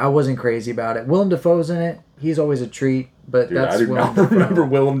wasn't crazy about it. Willem Dafoe's in it. He's always a treat. But Dude, that's I do Willem not remember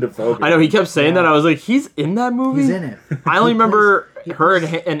Willem Dafoe. I know, he kept saying that. I was like, he's in that movie? He's in it. I only remember her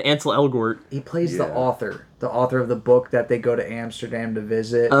and Ansel Elgort. He plays the author of the book that they go to Amsterdam to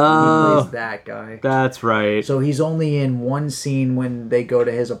visit. Oh. He plays that guy. That's right. So he's only in one scene when they go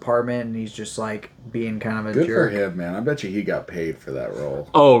to his apartment and he's just like being kind of a Good jerk. for him, man. I bet you he got paid for that role.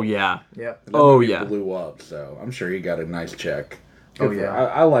 Oh, yeah. Yep. That Oh, movie yeah. blew up, so I'm sure he got a nice check. Oh, Good for- yeah.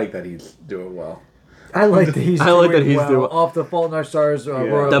 I like that he's doing well. I like that he's doing off The Fault in Our Stars.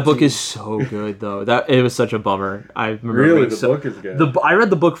 That book is so good, though. It was such a bummer. I remember Really? The book is good. I read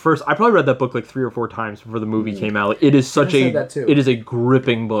the book first. I probably read that book like 3 or 4 times before the movie came out. Like, it is such said that too. it is a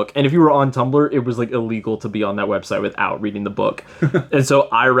gripping book. And if you were on Tumblr, it was like illegal to be on that website without reading the book. And so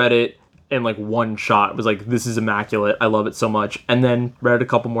I read it in like one shot. It was like, this is immaculate. I love it so much. And then read it a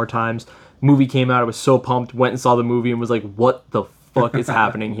couple more times. Movie came out. I was so pumped. Went and saw the movie and was like, what the fuck is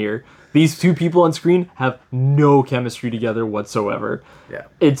happening here? These two people on screen have no chemistry together whatsoever. Yeah.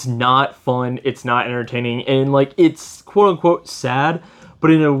 It's not fun. It's not entertaining. And, like, it's quote-unquote sad,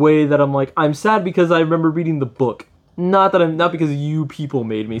 but in a way that I'm like, I'm sad because I remember reading the book. Not because you people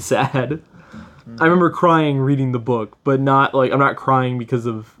made me sad. I remember crying reading the book, but not, like, I'm not crying because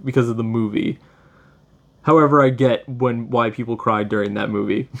of the movie. However, I get why people cried during that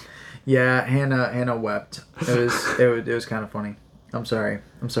movie. Yeah, Hannah wept. It was kind of funny. I'm sorry,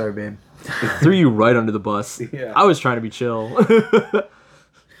 babe. Threw you right under the bus. Yeah. I was trying to be chill. But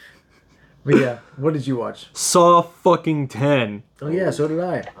yeah, what did you watch? Saw fucking 10. Oh yeah, so did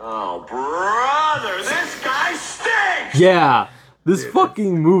I. Oh, brother, this guy stinks! Yeah, this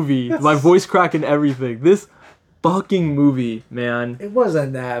fucking movie. My voice crack and everything. This fucking movie, man. It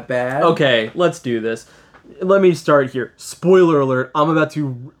wasn't that bad. Okay, let's do this. Let me start here. Spoiler alert, I'm about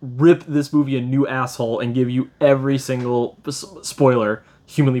to rip this movie a new asshole and give you every single spoiler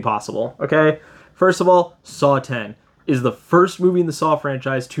humanly possible, okay? First of all, Saw 10 is the first movie in the Saw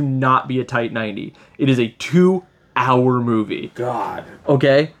franchise to not be a tight 90. It is a 2-hour movie. God.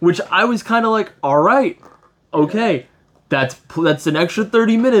 Okay? Which I was kind of like, all right, okay. That's an extra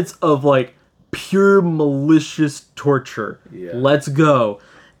 30 minutes of, like, pure malicious torture. Yeah. Let's go.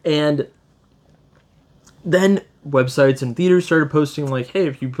 And then websites and theaters started posting like, hey,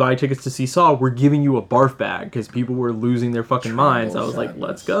 if you buy tickets to see Saw, we're giving you a barf bag because people were losing their fucking minds. I was like,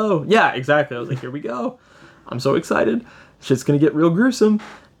 let's go. Yeah, exactly. I was like, here we go. I'm so excited. Shit's gonna get real gruesome.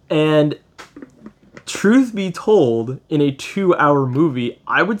 And truth be told, in a 2-hour movie,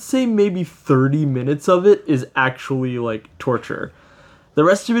 I would say maybe 30 minutes of it is actually like torture. The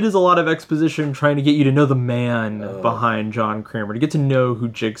rest of it is a lot of exposition trying to get you to know the man behind John Kramer, to get to know who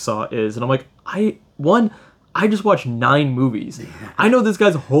Jigsaw is. And I'm like, I just watched 9 movies. Yeah. I know this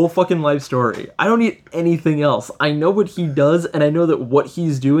guy's whole fucking life story. I don't need anything else. I know what he does, and I know that what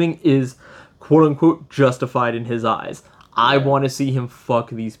he's doing is quote-unquote justified in his eyes. I want to see him fuck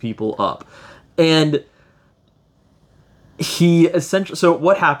these people up. And he essentially... So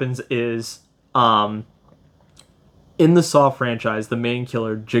what happens is... in the Saw franchise, the main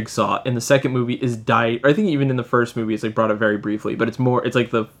killer, Jigsaw, in the second movie is died. I think even in the first movie, it's like brought up very briefly, but it's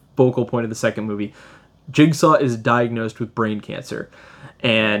like the focal point of the second movie. Jigsaw is diagnosed with brain cancer,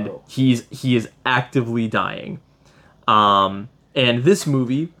 and he is actively dying. And this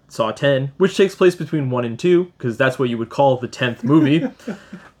movie, Saw 10, which takes place between 1 and 2, because that's what you would call the 10th movie,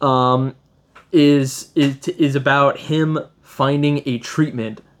 is about him finding a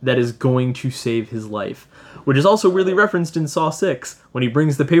treatment that is going to save his life. Which is also weirdly referenced in Saw 6, when he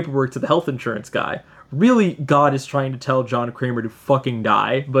brings the paperwork to the health insurance guy. Really, God is trying to tell John Kramer to fucking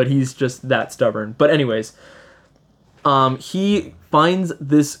die, but he's just that stubborn. But anyways, he finds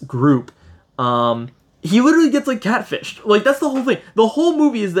this group. He literally gets, like, catfished. Like, that's the whole thing. The whole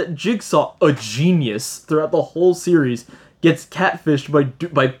movie is that Jigsaw, a genius throughout the whole series, gets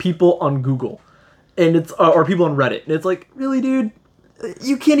catfished by people on Google. and it's or people on Reddit, and it's like, really, dude,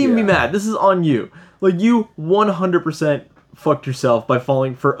 you can't even be mad. This is on you. Like, you 100% fucked yourself by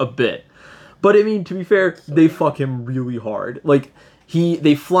falling for a bit. But I mean, to be fair, they fuck him really hard. Like,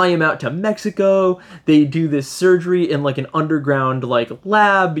 they fly him out to Mexico. They do this surgery in like an underground like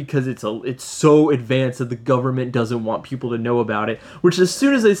lab because it's so advanced that the government doesn't want people to know about it. Which, as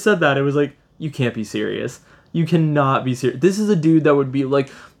soon as they said that, it was like, you can't be serious. You cannot be serious. This is a dude that would be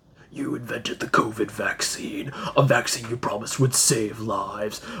like, you invented the COVID vaccine, a vaccine you promised would save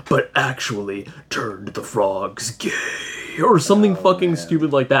lives, but actually turned the frogs gay, or something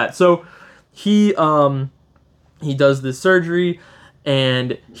stupid like that. So he does this surgery,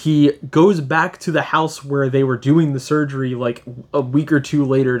 and he goes back to the house where they were doing the surgery like a week or two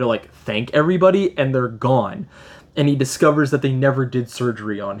later to like thank everybody, and they're gone. And he discovers that they never did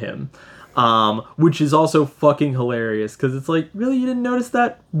surgery on him. Which is also fucking hilarious, because it's like, really, you didn't notice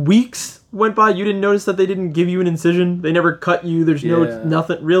that? Weeks went by, you didn't notice that they didn't give you an incision? They never cut you, there's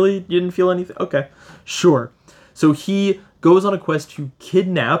nothing, really? You didn't feel anything? Okay, sure. So he goes on a quest to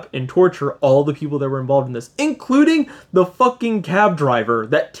kidnap and torture all the people that were involved in this, including the fucking cab driver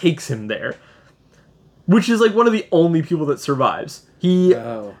that takes him there. Which is like one of the only people that survives.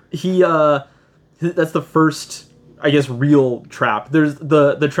 That's the first, I guess, real trap. There's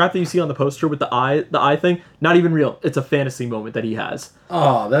the trap that you see on the poster with the eye thing, not even real. It's a fantasy moment that he has.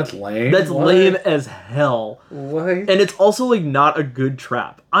 Oh, that's lame. That's lame as hell. What? And it's also like not a good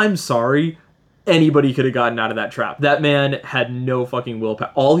trap. I'm sorry. Anybody could have gotten out of that trap. That man had no fucking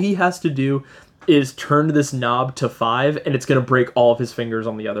willpower. All he has to do is turn this knob to 5, and it's gonna break all of his fingers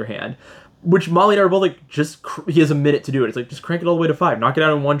on the other hand. Which Molly and I were both like, he has a minute to do it. It's like, just crank it all the way to 5. Knock it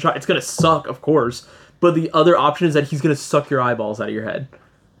out in one shot. It's gonna suck, of course. But the other option is that he's going to suck your eyeballs out of your head.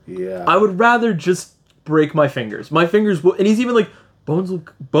 Yeah. I would rather just break my fingers. My fingers will... And he's even like, bones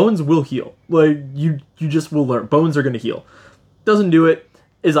will heal. Like, you just will learn. Bones are going to heal. Doesn't do it.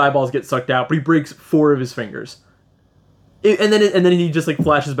 His eyeballs get sucked out, but he breaks 4 of his fingers. And then he just like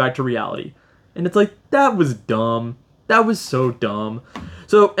flashes back to reality. And it's like, that was dumb. That was so dumb.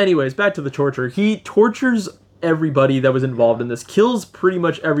 So anyways, back to the torture. He tortures everybody that was involved in this. Kills pretty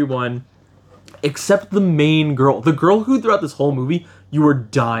much everyone except the main girl. The girl who throughout this whole movie you were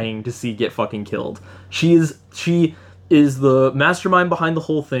dying to see get fucking killed. She is the mastermind behind the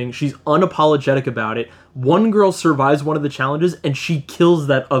whole thing. She's unapologetic about it. One girl survives one of the challenges and she kills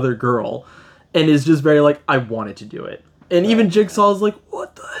that other girl and is just very like, I wanted to do it. And even Jigsaw is like,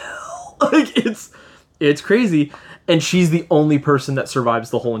 what the hell? Like, it's crazy. And she's the only person that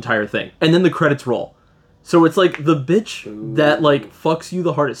survives the whole entire thing. And then the credits roll. So it's like the bitch that like fucks you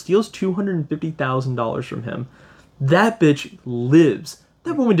the hardest, steals $250,000 from him. That bitch lives.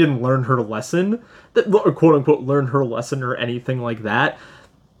 That woman didn't learn her lesson, or quote unquote learn her lesson or anything like that.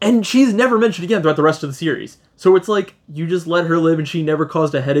 And she's never mentioned again throughout the rest of the series. So it's like, you just let her live and she never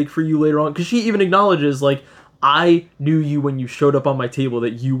caused a headache for you later on. Because she even acknowledges, like, I knew you when you showed up on my table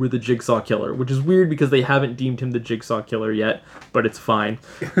that you were the Jigsaw Killer. Which is weird because they haven't deemed him the Jigsaw Killer yet. But it's fine.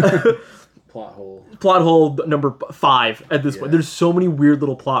 Plot hole number 5 at this point. There's so many weird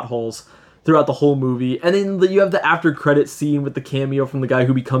little plot holes throughout the whole movie. And then you have the after credit scene with the cameo from the guy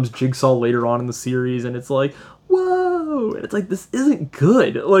who becomes Jigsaw later on in the series. And it's like, whoa. And it's like, this isn't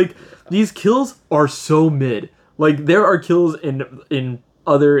good. Like, these kills are so mid. Like, there are kills in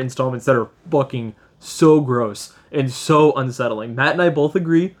other installments that are fucking so gross and so unsettling. Matt and I both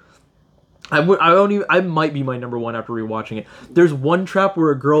agree. I might be my number 1 after rewatching it. There's one trap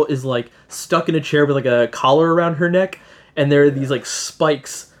where a girl is like stuck in a chair with like a collar around her neck, and there are these like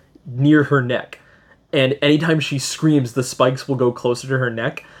spikes near her neck. And anytime she screams, the spikes will go closer to her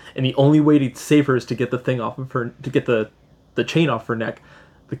neck. And the only way to save her is to get the thing off of her, to get the chain off her neck.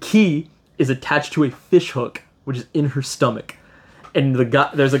 The key is attached to a fish hook, which is in her stomach. And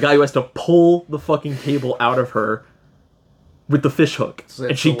there's a guy who has to pull the fucking cable out of her with the fish hook. So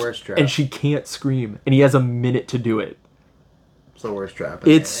it's the worst trap. And she can't scream. And he has a minute to do it. It's the worst trap.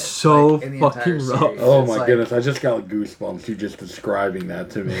 It's so like, fucking rough. Oh my goodness, I just got goosebumps you just describing that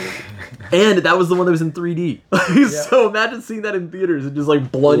to me. And that was the one that was in 3D. So imagine seeing that in theaters and just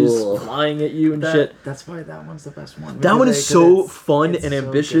like blood is flying at you and shit. That's why that one's the best one. That one is so fun and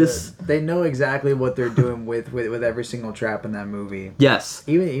ambitious. They know exactly what they're doing with every single trap in that movie. Yes.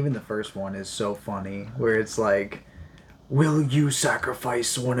 Even the first one is so funny, where it's like, will you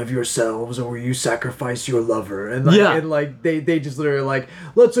sacrifice one of yourselves or will you sacrifice your lover? And like, they just literally like,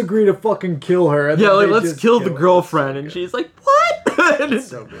 let's agree to fucking kill her. And like, let's kill the girlfriend. And she's like, what? It's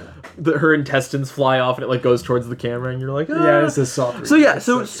so good. her intestines fly off and it like goes towards the camera and you're like, ah. Yeah, it's a Saw 3. So yeah,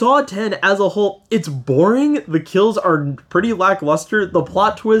 so Saw 10 as a whole, it's boring. The kills are pretty lackluster. The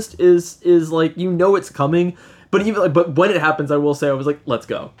plot twist is like, you know it's coming. But but when it happens, I will say, I was like, let's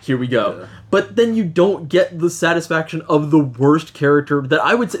go. Here we go. Yeah. But then you don't get the satisfaction of the worst character that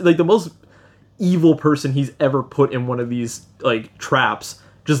I would say, like the most evil person he's ever put in one of these like traps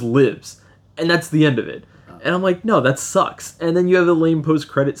just lives. And that's the end of it. And I'm like, no, that sucks. And then you have the lame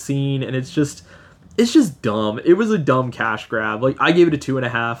post-credit scene, and it's just dumb. It was a dumb cash grab. Like, I gave it a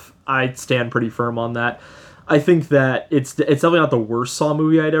 2.5. I stand pretty firm on that. I think that it's definitely not the worst Saw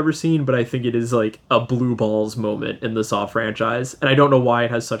movie I'd ever seen, but I think it is like a blue balls moment in the Saw franchise. And I don't know why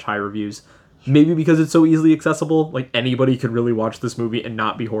it has such high reviews. Maybe because it's so easily accessible. Like, anybody could really watch this movie and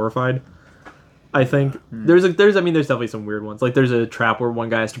not be horrified. I think there's definitely some weird ones. Like, there's a trap where one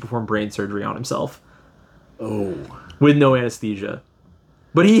guy has to perform brain surgery on himself. Oh. With no anesthesia.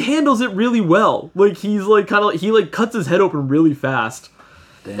 But he handles it really well. Like, he's like he cuts his head open really fast.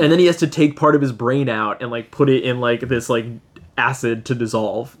 Damn. And then he has to take part of his brain out and like put it in like this like acid to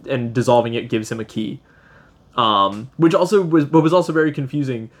dissolve, and dissolving it gives him a key. Which was also very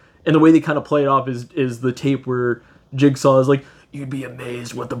confusing. And the way they kind of play it off is the tape where Jigsaw is like, you'd be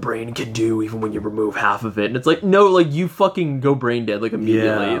amazed what the brain can do even when you remove half of it. And it's like, no, like you fucking go brain dead like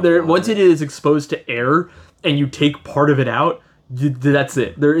immediately. Once it is exposed to air and you take part of it out, that's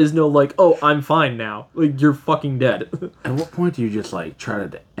it. There is no like, oh, I'm fine now. Like, you're fucking dead. At what point do you just like try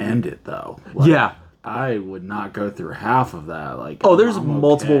to end it though? Like, yeah. I would not go through half of that. Like, oh, there's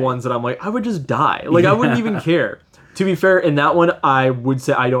multiple ones that I'm like, I would just die. Like, I wouldn't even care. To be fair, in that one, I would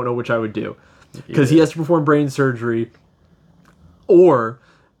say I don't know which I would do. Because he has to perform brain surgery, or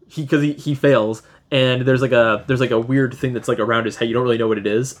he fails, and there's like a weird thing that's like around his head. You don't really know what it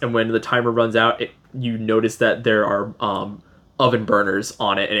is, and when the timer runs out, you notice that there are oven burners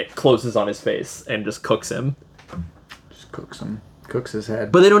on it, and it closes on his face and just cooks him. Just cooks him. Cooks his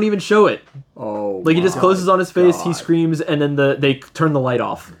head. But they don't even show it. Oh, like, it just closes on his face, he screams, and then they turn the light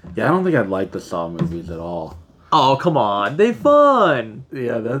off. Yeah, I don't think I'd like the Saw movies at all. Oh, come on. They fun.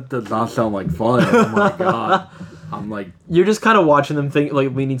 Yeah, that does not sound like fun. Oh my god. I'm like... You're just kind of watching them think,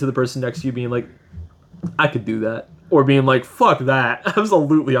 like, leaning to the person next to you being like, I could do that. Or being like, fuck that.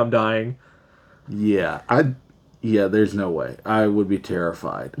 Absolutely, I'm dying. Yeah, there's no way. I would be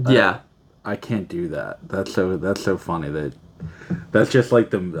terrified. Yeah. I can't do that. That's so funny. That's just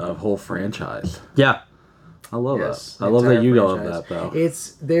like the whole franchise. Yeah. I love that. I love that you love that, though.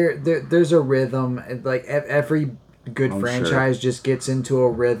 It's there's a rhythm. Like, every good franchise just gets into a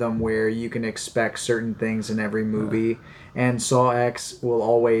rhythm where you can expect certain things in every movie. And Saw X will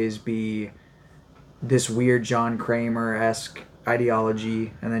always be this weird John Kramer-esque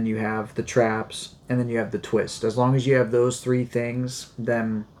ideology, and then you have the traps, and then you have the twist. As long as you have those three things,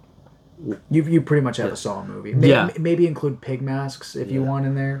 then you pretty much have a Saw movie. Maybe include pig masks if you want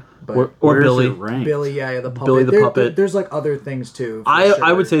in there. But or Billy. Billy, the puppet. Billy the puppet. There's like other things too.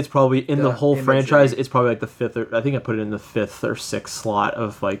 I would say it's probably in the whole franchise. It's probably like the fifth, or I think I put it in the 5th or 6th slot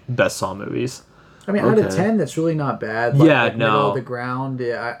of like best Saw movies. I mean, out of 10, that's really not bad. Like, middle of the ground.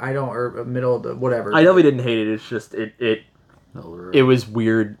 Yeah, I don't, or middle of the whatever. I definitely didn't hate it. It's just it was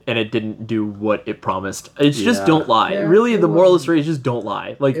weird, and it didn't do what it promised. It's just don't lie. Yeah, really, the moral of the story is just don't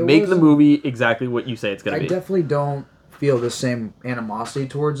lie. Like, make the movie exactly what you say it's gonna be. I definitely don't feel the same animosity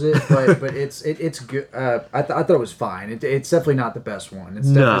towards it, but it's good. I thought it was fine. It's definitely not the best one.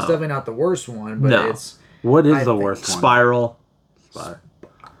 It's definitely not the worst one. But it's what is the worst one? Spiral.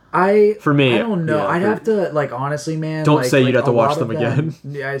 For me, I don't know. I'd have to, like, honestly, man. Don't say you'd have to watch them again.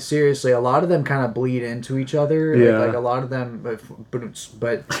 Yeah, seriously, a lot of them kind of bleed into each other. Yeah, like a lot of them,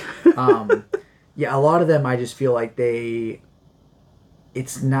 but yeah, a lot of them. I just feel like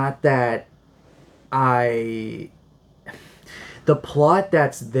it's not that the plot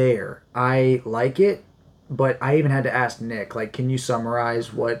that's there. I like it, but I even had to ask Nick, like, can you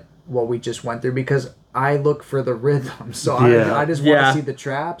summarize what we just went through? Because I look for the rhythm, so I just want to see the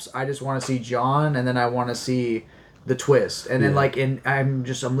traps. I just want to see John, and then I want to see the twist, and then I'm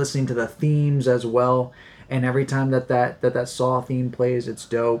listening to the themes as well. And every time that Saw theme plays, it's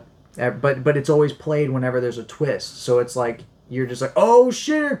dope. But it's always played whenever there's a twist, so it's like you're just like, oh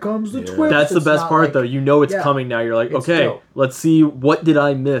shit, here comes the twist. That's the best part, like, though. You know it's coming now. You're like, okay, dope. Let's see, what did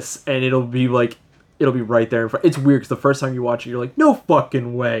I miss, and it'll be like. It'll be right there in front. It's weird because the first time you watch it, you're like, no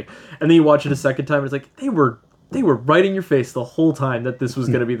fucking way. And then you watch it a second time, and it's like, they were right in your face the whole time that this was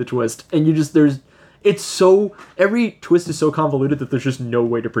going to be the twist. And you just, every twist is so convoluted that there's just no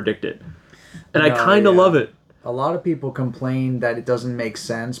way to predict it. And I kind of love it. A lot of people complain that it doesn't make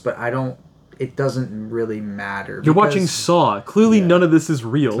sense, but I don't, it doesn't really matter. You're watching Saw. Clearly, none of this is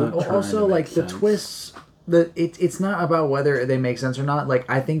real. Also, like the twists, it's not about whether they make sense or not. Like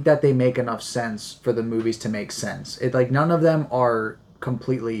I think that they make enough sense for the movies to make sense. None of them are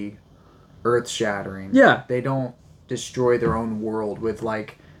completely earth-shattering. Yeah, they don't destroy their own world with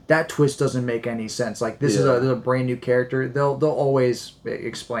like. That twist doesn't make any sense. Like this is a brand new character. They'll always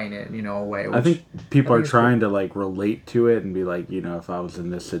explain it, away. I think people are trying to like relate to it and be like, if I was in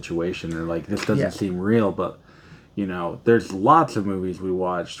this situation, or like this doesn't seem real, but there's lots of movies we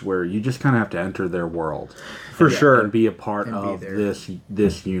watched where you just kind of have to enter their world for sure and be a part of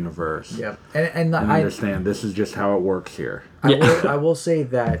this universe. Yep, and I understand this is just how it works here. I will say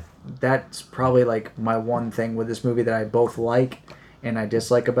that that's probably like my one thing with this movie that I both like and I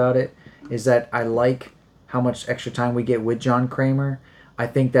dislike about it is that I like how much extra time we get with John Kramer. I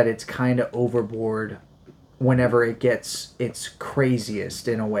think that it's kind of overboard whenever it gets its craziest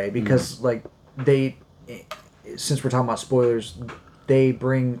in a way because like since we're talking about spoilers, they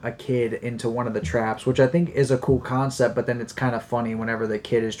bring a kid into one of the traps, which I think is a cool concept, but then it's kind of funny whenever the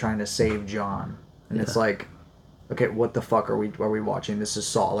kid is trying to save John. And it's like, okay, what the fuck are we watching? This is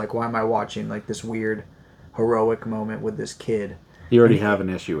Saw. Like, why am I watching like this weird heroic moment with this kid? You already have an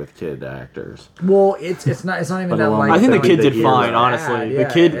issue with kid actors. Well, it's not even that like. I think the kid did fine, honestly. Yeah,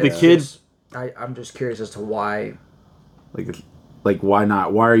 the kid. I'm just curious as to why. Like why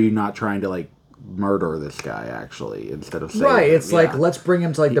not? Why are you not trying to like murder this guy actually instead of saving right? him? It's like let's bring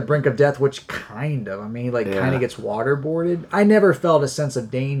him to like the brink of death, which kind of gets waterboarded. I never felt a sense of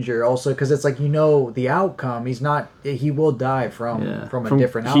danger, also because it's like the outcome. He will die from a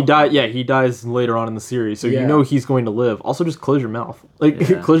different outcome. He dies later on in the series, so he's going to live. Also, just close your mouth,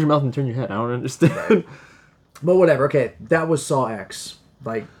 close your mouth and turn your head. I don't understand. Right. But whatever. Okay, that was Saw X.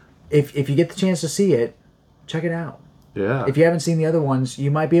 Like, if you get the chance to see it, check it out. Yeah. If you haven't seen the other ones,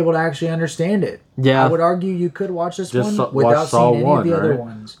 you might be able to actually understand it. Yeah. I would argue you could watch this one without seeing any of the other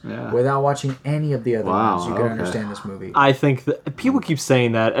ones. Yeah. Without watching any of the other ones, you could understand this movie. I think that people keep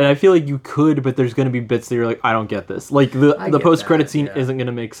saying that, and I feel like you could, but there's going to be bits that you're like, I don't get this. Like the post-credit scene isn't going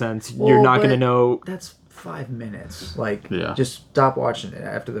to make sense. You're not going to know. That's 5 minutes. Like, just stop watching it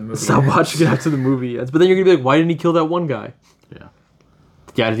after the movie Stop watching it after the movie ends. But then you're going to be like, why didn't he kill that one guy? Yeah.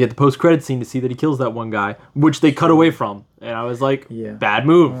 You had to get the post-credit scene to see that he kills that one guy, which they cut away from. And I was like, bad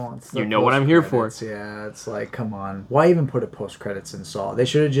move. You know what I'm here for. Yeah, it's like, come on. Why even put a post-credits in Saw? They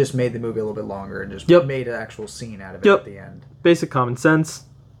should have just made the movie a little bit longer and just made an actual scene out of it at the end. Basic common sense,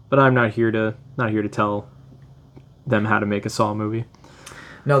 but I'm not here to tell them how to make a Saw movie.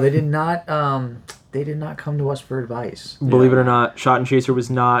 No, they did not. They did not come to us for advice. Believe it or not, Shot and Chaser was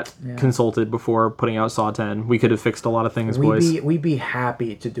not consulted before putting out Saw 10. We could have fixed a lot of things, boys. We'd be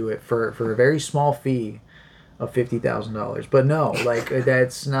happy to do it for a very small fee of $50,000. But no, like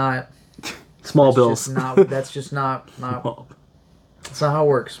that's not small bills. That's just not. That's not how it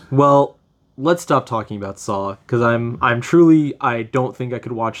works. Well, let's stop talking about Saw because I'm truly I don't think I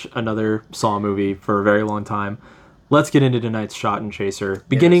could watch another Saw movie for a very long time. Let's get into tonight's Shot and Chaser,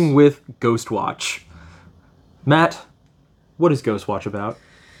 beginning with Ghostwatch. Matt, what is Ghostwatch about?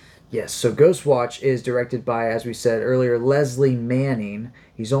 Yes, so Ghostwatch is directed by, as we said earlier, Leslie Manning.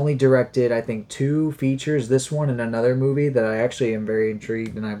 He's only directed, I think, 2 features, this one and another movie that I actually am very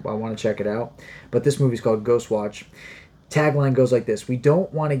intrigued and I want to check it out. But this movie's called Ghostwatch. Tagline goes like this: "We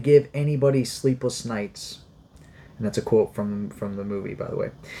don't want to give anybody sleepless nights." And that's a quote from the movie, by the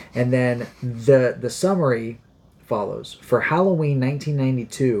way. And then the summary follows. For Halloween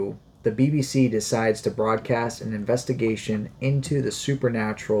 1992, the BBC decides to broadcast an investigation into the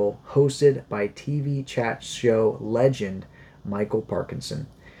supernatural hosted by TV chat show legend Michael Parkinson.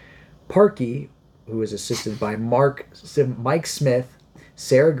 Parky, who is assisted by Mike Smith,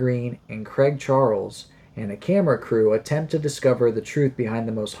 Sarah Green, and Craig Charles, and a camera crew attempt to discover the truth behind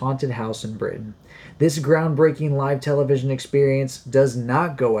the most haunted house in Britain. This groundbreaking live television experience does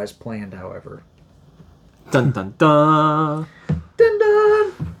not go as planned, however. Dun dun dun. Dun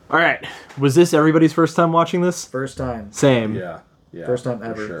dun. All right. Was this everybody's first time watching this? First time. Same. Yeah. First time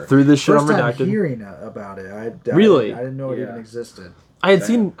ever. Sure. Through this shit, First I'm time redacted. hearing about it. I didn't know it even existed. I had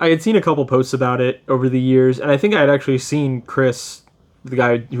seen a couple posts about it over the years, and I think I had actually seen Chris, the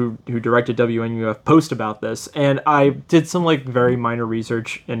guy who directed WNUF, post about this, and I did some like very minor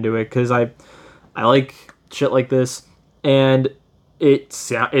research into it because I like shit like this, and it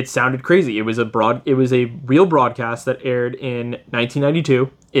sounded crazy. It was a real broadcast that aired in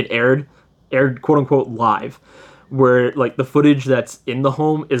 1992. It aired quote unquote live, where like the footage that's in the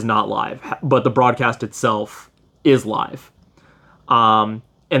home is not live, but the broadcast itself is live. And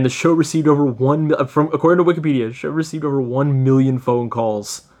the show received over according to Wikipedia, the show received over 1 million phone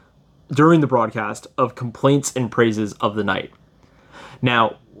calls during the broadcast of complaints and praises of the night.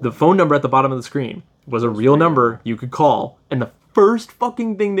 Now, the phone number at the bottom of the screen was a real number you could call, and the first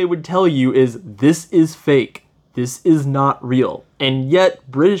fucking thing they would tell you is, this is fake. This is not real. And yet,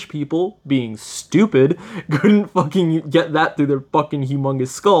 British people, being stupid, couldn't fucking get that through their fucking humongous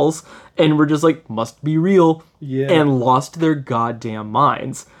skulls, and were just like, must be real, and lost their goddamn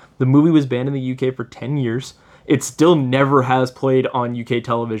minds. The movie was banned in the UK for 10 years. It still never has played on UK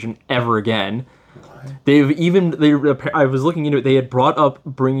television ever again. I was looking into it, they had brought up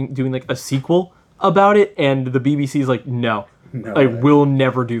doing like a sequel about it, and the BBC's like, no, we'll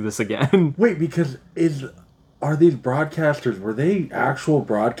never do this again. Wait, because are these broadcasters, were they actual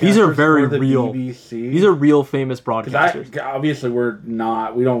broadcasters? These are very for the real. BBC? These are real famous broadcasters. Obviously,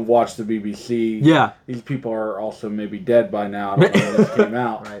 we don't watch the BBC. Yeah. These people are also maybe dead by now. I don't know when this came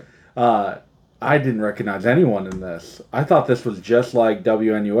out. Right. I didn't recognize anyone in this. I thought this was just like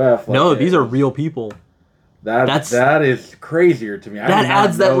WNUF. No, these are real people. That is crazier to me. That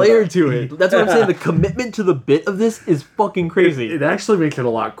adds that layer to it. That's what I'm saying. The commitment to the bit of this is fucking crazy. It actually makes it a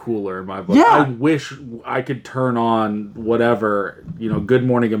lot cooler in my book. Yeah. I wish I could turn on whatever, Good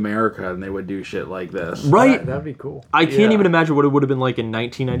Morning America, and they would do shit like this. Right. That'd be cool. I can't even imagine what it would have been like in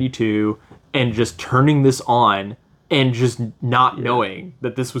 1992 and just turning this on and just not knowing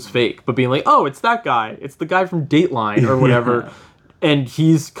that this was fake, but being like, oh, it's that guy. It's the guy from Dateline or whatever, and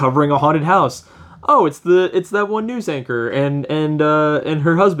he's covering a haunted house. Oh, it's that one news anchor and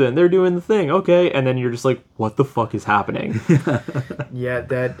her husband. They're doing the thing. Okay, and then you're just like, what the fuck is happening? Yeah,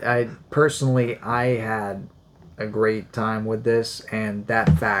 I had a great time with this, and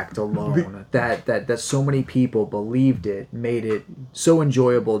that fact alone, that so many people believed it, made it so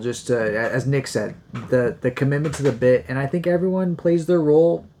enjoyable. Just to, as Nick said, the commitment to the bit, and I think everyone plays their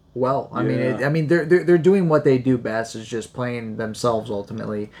role well. I mean, they're doing what they do best, is just playing themselves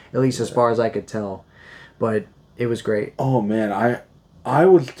ultimately, at least as far as I could tell. But it was great. Oh man, I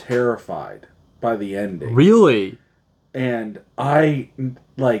was terrified by the ending. Really? And I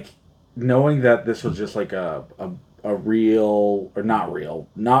knowing that this was just like a real, or not real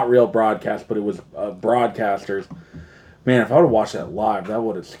broadcast, but it was broadcasters. Man, if I would have watched that live, that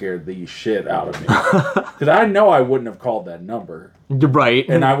would have scared the shit out of me. Because I know I wouldn't have called that number. Right.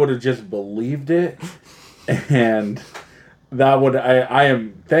 And I would have just believed it. And that would, I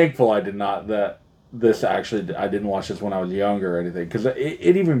am thankful I did not, I didn't watch this when I was younger or anything. Because it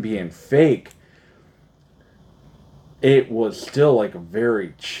even being fake, it was still like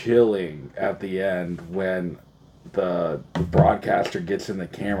very chilling at the end when the broadcaster gets in the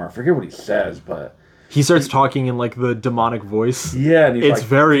camera. I forget what he says, but he starts talking in like the demonic voice. Yeah, and he's it's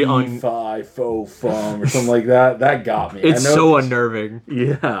very fi fo fum or something like that. That got me. It's so unnerving.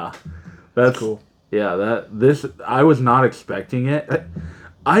 Yeah, that's cool. Yeah, I was not expecting it.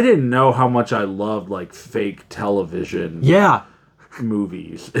 I didn't know how much I loved like fake television. Yeah.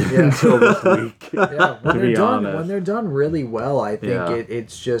 Movies until this week. Yeah, when they're done really well, I think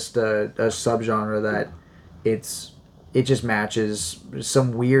it's just a subgenre that it just matches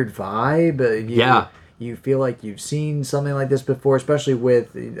some weird vibe. You feel like you've seen something like this before, especially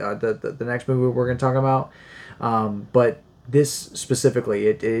with the next movie we're going to talk about. But this specifically,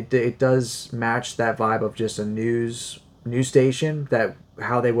 it does match that vibe of just a news station, that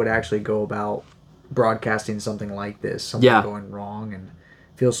how they would actually go about broadcasting something like this, something going wrong, and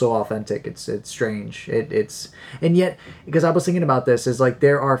feels so authentic. It's strange. And yet, because I was thinking about this, is like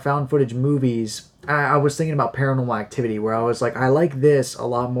there are found footage movies. I was thinking about Paranormal Activity, where I was like, I like this a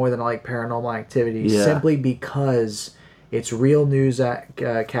lot more than I like Paranormal Activity, simply because it's real news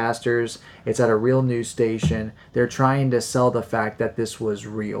casters. It's at a real news station. They're trying to sell the fact that this was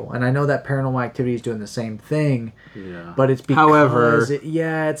real. And I know that Paranormal Activity is doing the same thing. Yeah. But it's because... However...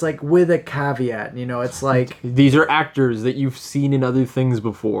 it's like with a caveat. It's like... These are actors that you've seen in other things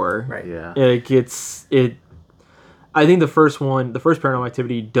before. Right. Yeah. I think the first Paranormal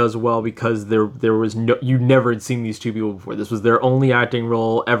Activity does well because there was you never had seen these two people before. This was their only acting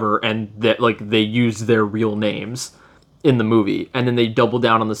role ever, and that they used their real names in the movie, and then they double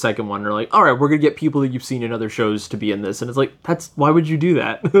down on the second one. They're like, all right, we're gonna get people that you've seen in other shows to be in this, and it's like, why would you do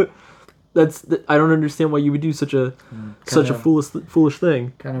that? I don't understand why you would do such a foolish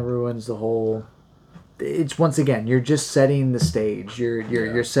thing. Kind of ruins the whole. It's, once again, you're just setting the stage.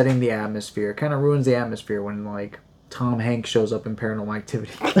 You're setting the atmosphere. Kind of ruins the atmosphere when like Tom Hanks shows up in Paranormal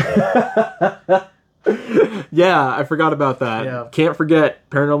Activity. Yeah, I forgot about that. Yeah. Can't forget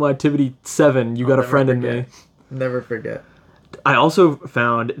Paranormal Activity 7. You got a friend in me. Never forget. I also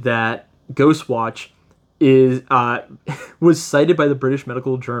found that Ghostwatch was cited by the British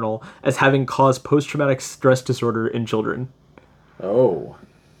Medical Journal as having caused post-traumatic stress disorder in children. Oh.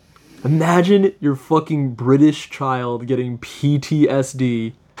 Imagine your fucking British child getting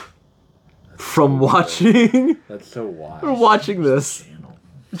PTSD from watching. That's so wild. Watching this.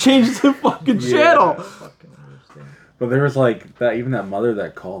 Change the fucking channel. But there was like that. Even that mother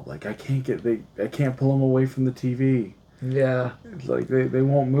that called, like, I can't pull them away from the TV. Yeah. It's like they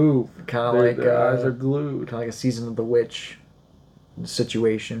won't move. Kind of like their eyes are glued. Kind of like a Season of the Witch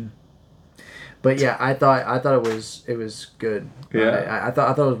situation. But yeah, I thought it was good. Yeah. I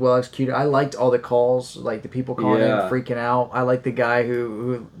thought it was well executed. I liked all the calls, like the people calling in, freaking out. I liked the guy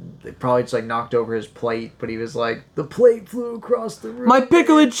who probably just like knocked over his plate, but he was like, the plate flew across the room. My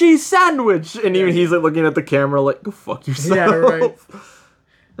pickle and cheese sandwich, and even he's like looking at the camera like, go fuck yourself. Yeah, right.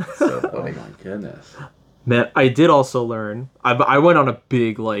 So funny. Oh my goodness. Man, I did also learn. I went on a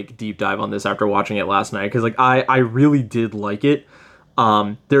big like deep dive on this after watching it last night because like I really did like it.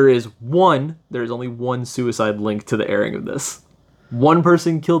 There is only one suicide link to the airing of this. One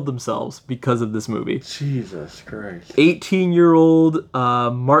person killed themselves because of this movie. Jesus Christ. 18-year-old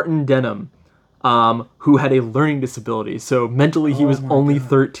Martin Denham, who had a learning disability. So mentally he was only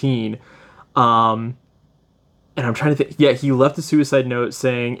 13. And I'm trying to think. Yeah, he left a suicide note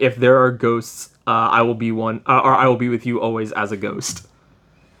saying, if there are ghosts, I will be one, or I will be with you always as a ghost.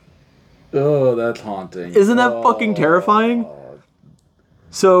 Oh, that's haunting. Isn't that fucking terrifying?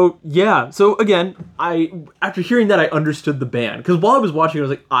 So, yeah. So, again, after hearing that, I understood the ban. Because while I was watching it, I was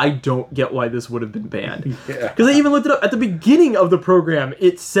like, I don't get why this would have been banned. Because I even looked it up. At the beginning of the program,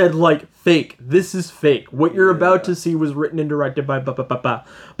 it said, like, fake. This is fake. What you're about to see was written and directed by blah, blah, blah, blah.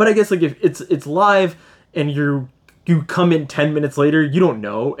 But I guess, like, if it's live and you come in 10 minutes later, you don't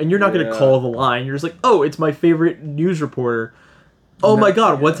know. And you're not going to call the line. You're just like, oh, it's my favorite news reporter. Oh, my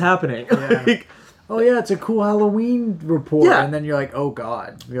God, what's happening? Yeah. Like, oh yeah, it's a cool Halloween report. Yeah. And then you're like, oh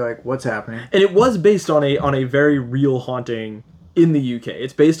God. You're like, what's happening? And it was based on a very real haunting in the UK.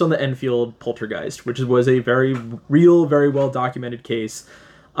 It's based on the Enfield poltergeist, which was a very real, very well documented case.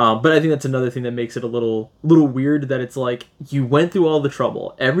 But I think that's another thing that makes it a little weird, that it's like, you went through all the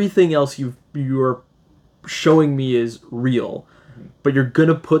trouble. Everything else you're showing me is real, but you're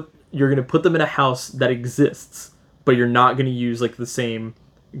gonna put them in a house that exists, but you're not gonna use like the same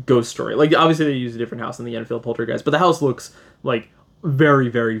ghost story. Like, obviously they use a different house than the Enfield poltergeist, but the house looks like very,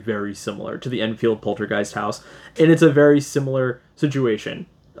 very, very similar to the Enfield poltergeist house, and it's a very similar situation,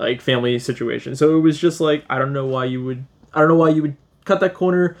 like family situation. So it was just like, I don't know why you would cut that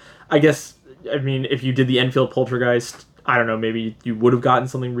corner. I guess, I mean, if you did the Enfield poltergeist, I don't know, maybe you would have gotten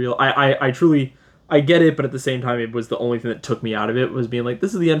something real. I truly get it, but at the same time, it was the only thing that took me out of it, was being like,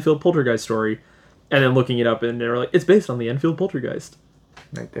 this is the Enfield poltergeist story, and then looking it up, and they were like, it's based on the Enfield poltergeist.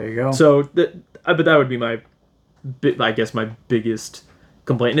 Like, there you go. So, but that would be my biggest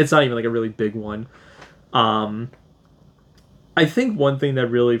complaint, and it's not even like a really big one. I think one thing that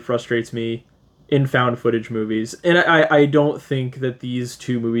really frustrates me in found footage movies, and I don't think that these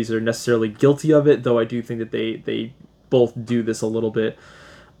two movies are necessarily guilty of it, though I do think that they both do this a little bit.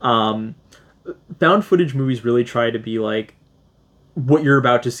 Found footage movies really try to be like, what you're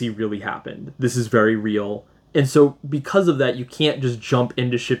about to see really happened. This is very real. And so because of that, you can't just jump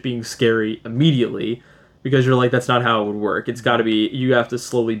into shit being scary immediately, because you're like, that's not how it would work. It's got to be, you have to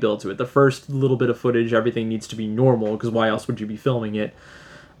slowly build to it. The first little bit of footage, everything needs to be normal, because why else would you be filming it?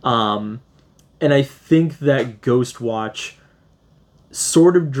 And I think that Ghostwatch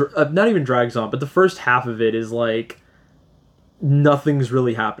sort of, not even drags on, but the first half of it is like, nothing's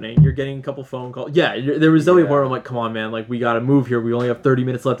really happening. You're getting a couple phone calls. Yeah, there was definitely a point where I'm like, come on, man, like, we gotta move here. We only have 30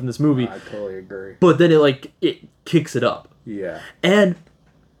 minutes left in this movie. I totally agree. But then it kicks it up. Yeah. And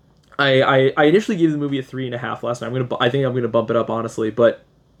I initially gave the movie a 3.5 last night. I think I'm gonna bump it up, honestly. But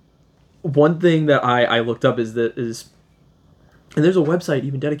one thing that I looked up is, and there's a website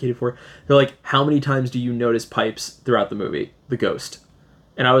even dedicated for it. They're like, how many times do you notice Pipes throughout the movie, the ghost?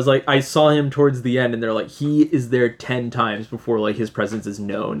 And I was like, I saw him towards the end, and they're like, he is there 10 times before like his presence is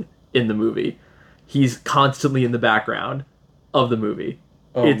known in the movie. He's constantly in the background of the movie.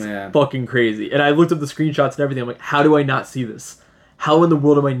 Oh, it's man. Fucking crazy. And I looked up the screenshots and everything. I'm like, how do I not see this? How in the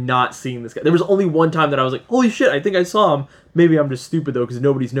world am I not seeing this guy? There was only one time that I was like, holy shit, I think I saw him. Maybe I'm just stupid though, because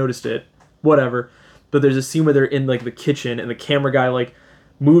nobody's noticed it. Whatever. But there's a scene where they're in like the kitchen, and the camera guy like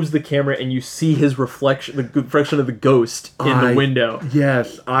moves the camera, and you see his reflection, the reflection of the ghost in the window.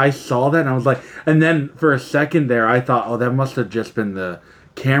 Yes, I saw that, and I was like, and then for a second there, I thought, oh, that must have just been the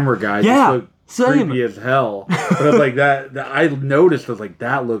camera guy. Yeah, same. Creepy as hell. But I was like, that I noticed, I was like,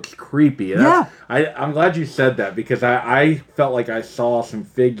 that looks creepy. And yeah. I'm glad you said that, because I felt like I saw some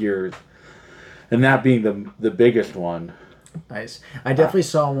figures, and that being the biggest one. Nice. I definitely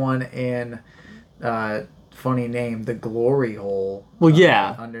saw one in funny name, the glory hole. Well,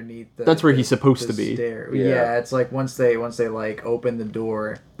 yeah, underneath. That's where he's supposed to be. Yeah, it's like once they like open the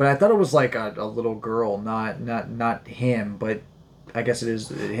door. But I thought it was like a little girl, not him, but I guess it is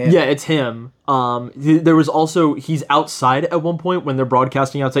him. Yeah, it's him. There was also he's outside at one point when they're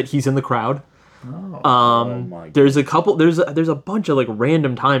broadcasting outside. He's in the crowd. Oh. my God. There's a couple. There's a bunch of like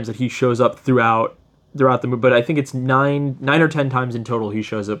random times that he shows up throughout the movie, but I think it's 9 or 10 times in total he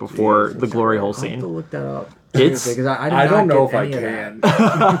shows up before the glory hole I have to scene. look that up. It's. Because I don't know if I can.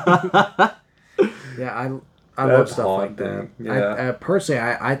 Yeah, I love That's stuff like that. haunting. Yeah. Personally,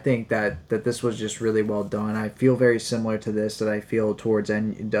 I think that this was just really well done. I feel very similar to this that I feel towards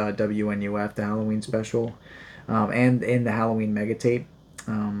WNUF, the Halloween Special, and in the Halloween Mega Tape.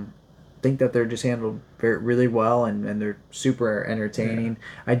 Think that they're just handled really well and they're super entertaining.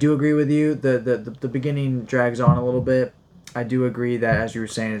 I do agree with you. The beginning drags on a little bit. I do agree that, as you were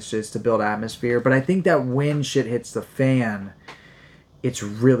saying, it's just to build atmosphere. But I think that when shit hits the fan, it's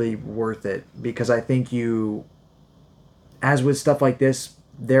really worth it, because I think as with stuff like this,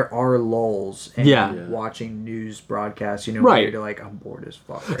 there are lulls in watching news broadcasts, right. where you're like, I'm bored as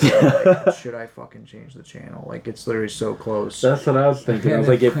fuck right now. Like, should I fucking change the channel? Like, it's literally so close. That's what I was thinking. I was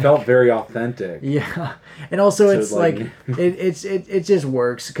like, it felt very authentic. Yeah, and also it's like it just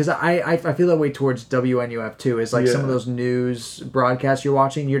works, because I feel that way towards WNUF too. Is like some of those news broadcasts you're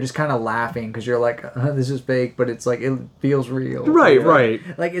watching, you're just kind of laughing because you're like, this is fake, but it's like it feels real. Right, right.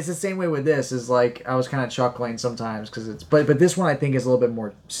 Like it's the same way with this. Is like I was kind of chuckling sometimes because it's but this one I think is a little bit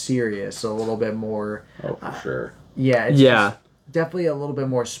more serious, a little bit more. Oh, for sure. Yeah. It's just definitely a little bit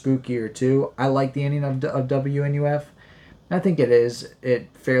more spookier too. I like the ending of WNUF. I think it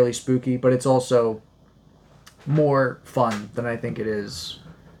fairly spooky, but it's also more fun than I think it is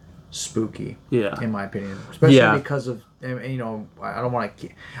spooky. Yeah, in my opinion, especially because of I don't want to.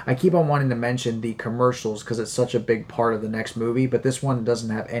 I keep on wanting to mention the commercials because it's such a big part of the next movie, but this one doesn't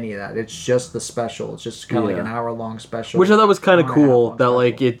have any of that. It's just the special. It's just kind of like an hour-long special, which I thought was kind of cool. That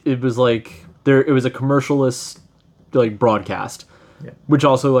like it was like it was a commercialless like broadcast. Yeah. Which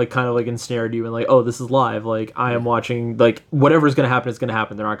also like kind of like ensnared you and like, oh, this is live. Like I am watching, like whatever's gonna happen is gonna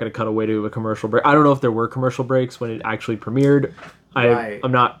happen. They're not gonna cut away to a commercial break. I don't know if there were commercial breaks when it actually premiered.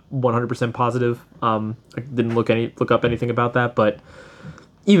 I'm not 100% positive. I didn't look up anything about that, but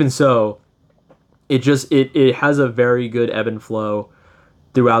even so, it has a very good ebb and flow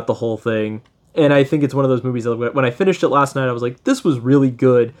throughout the whole thing. And I think it's one of those movies that when I finished it last night, I was like, this was really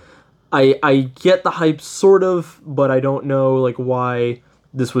good. I get the hype sort of, but I don't know like why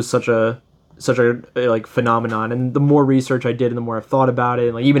this was such a like phenomenon. And the more research I did and the more I've thought about it,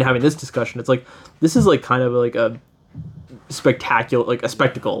 and like even having this discussion, it's like this is like kind of like a spectacular, like a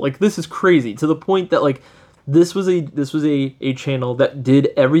spectacle. Like this is crazy to the point that like this was a channel that did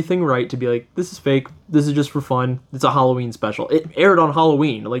everything right to be like, this is fake, this is just for fun, it's a Halloween special. It aired on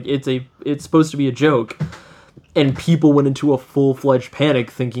Halloween, like it's supposed to be a joke. And people went into a full-fledged panic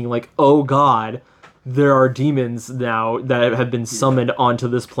thinking like, oh God, there are demons now that have been summoned onto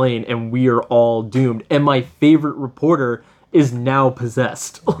this plane and we are all doomed. And my favorite reporter is now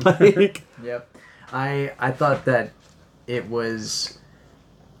possessed. Like, yep. I thought that it was...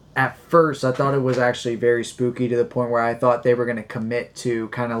 At first, I thought it was actually very spooky to the point where I thought they were going to commit to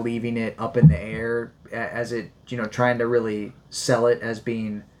kind of leaving it up in the air as it, trying to really sell it as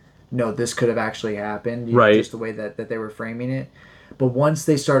being... No, this could have actually happened. Right. Just the way that they were framing it. But once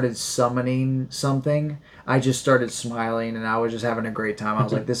they started summoning something, I just started smiling and I was just having a great time. I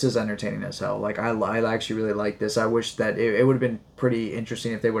was like, this is entertaining as hell. Like, I actually really like this. I wish that it would have been pretty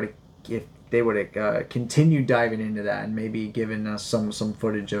interesting if they would have continued diving into that and maybe given us some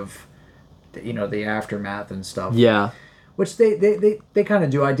footage of, the aftermath and stuff. Yeah. Which they kind of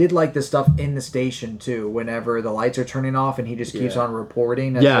do. I did like the stuff in the station too. Whenever the lights are turning off, and he just keeps on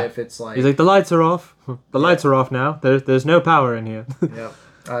reporting as if it's like he's like, the lights are off. The lights are off now. There's no power in here. Yeah,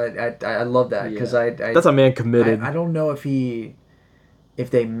 I love that because that's a man committed. I don't know if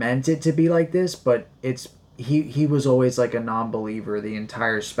they meant it to be like this, but he was always like a non-believer the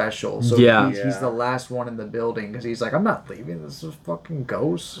entire special. So he's the last one in the building because he's like, I'm not leaving. This is fucking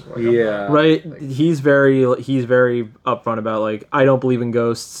ghosts. Like, right. Like, he's very upfront about like, I don't believe in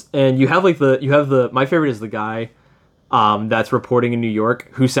ghosts. And you have my favorite is the guy that's reporting in New York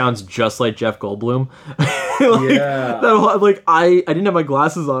who sounds just like Jeff Goldblum. I didn't have my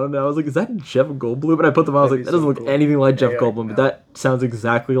glasses on and I was like, is that Jeff Goldblum? And I put them on, I was like, that doesn't look anything like Jeff Goldblum, but that sounds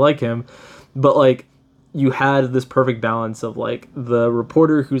exactly like him. But like, you had this perfect balance of like the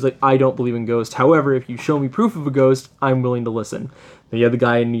reporter who's like, I don't believe in ghosts. However, if you show me proof of a ghost, I'm willing to listen. Then you have the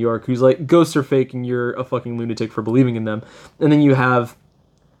guy in New York who's like, ghosts are fake and you're a fucking lunatic for believing in them. And then you have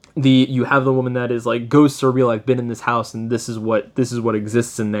you have the woman that is like, ghosts are real, I've been in this house and this is what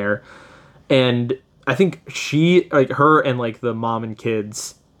exists in there. And I think her and like the mom and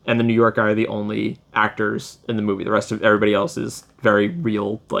kids and the New York guy are the only actors in the movie. The rest of everybody else is very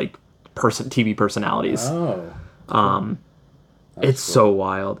real, like TV personalities. It's cool. So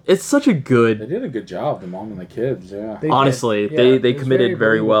wild. It's such a good. They did a good job, the mom and the kids. Yeah. They committed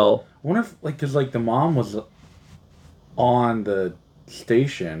very well. I wonder if because the mom was on the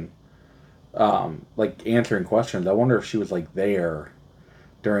station, answering questions. I wonder if she was there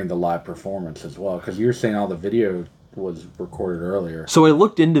during the live performance as well. Because you were saying all the video was recorded earlier. So I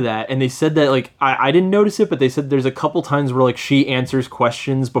looked into that, and they said that I didn't notice it, but they said there's a couple times where she answers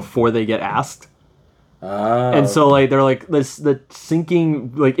questions before they get asked. Oh. And so they're the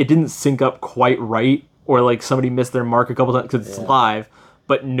syncing it didn't sync up quite right, or somebody missed their mark a couple times because it's live,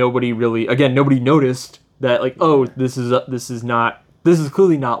 but nobody noticed that this is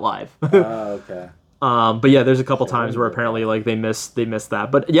clearly not live. Okay. But yeah, there's a couple times where apparently they missed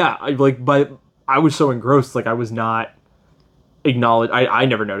that. But yeah, I was so engrossed, I was not acknowledged. I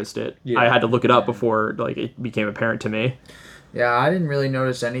never noticed it. Yeah. I had to look it up before it became apparent to me. Yeah, I didn't really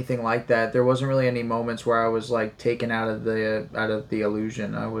notice anything like that. There wasn't really any moments where I was taken out of the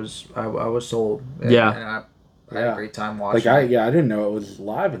illusion. I was sold. And I had a great time watching. I didn't know it was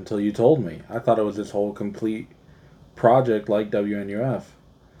live until you told me. I thought it was this whole complete project like WNUF.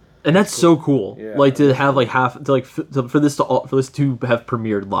 And that's so cool. Yeah. To have for this to have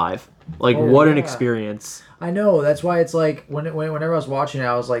premiered live. What an experience. I know, that's why it's whenever I was watching it,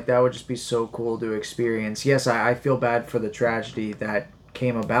 I was that would just be so cool to experience. Yes, I feel bad for the tragedy that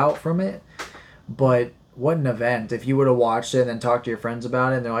came about from it, but what an event. If you would have watched it and then talked to your friends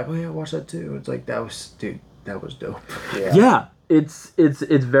about it, and they're like, oh yeah, watch that too. It's that was dope. Yeah, it's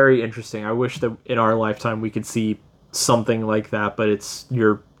very interesting. I wish that in our lifetime we could see something like that, but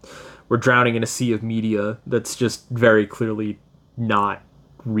we're drowning in a sea of media that's just very clearly not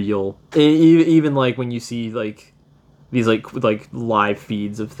real. Even when you see these live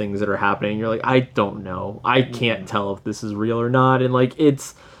feeds of things that are happening, you're I don't know, I can't tell if this is real or not. And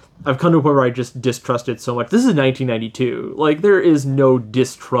I've come to a point where I just distrust it so much. This is 1992. There is no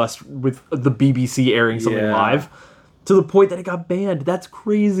distrust with the BBC airing something live to the point that it got banned. That's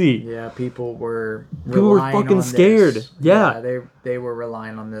crazy. Yeah, people were fucking scared. This. Yeah, they were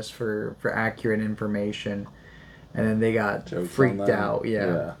relying on this for accurate information. And then they got freaked out.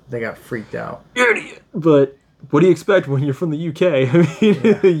 Yeah, they got freaked out. Idiot. But what do you expect when you're from the UK? I mean,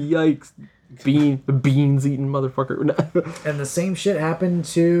 yikes. Beans eating motherfucker. And the same shit happened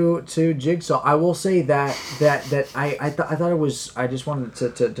to Jigsaw. I will say that I thought it was. I just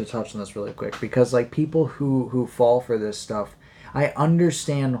wanted to touch on this really quick because people who fall for this stuff, I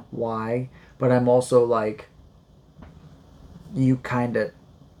understand why, but I'm also you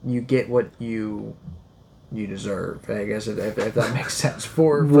get what you deserve, I guess, if that makes sense,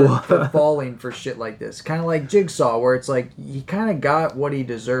 for falling for shit like this. Kind of like Jigsaw, where it's he kind of got what he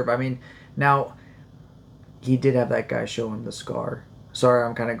deserved. I mean, now, he did have that guy show him the scar. Sorry,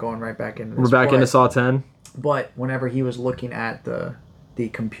 I'm kind of going right back into this. We're back into Saw 10. But whenever he was looking at the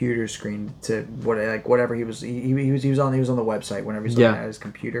computer screen to whatever he was on the website whenever he's looking at his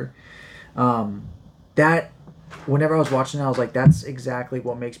computer, that whenever I was watching it, I was that's exactly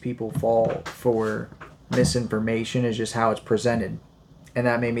what makes people fall for misinformation, is just how it's presented. And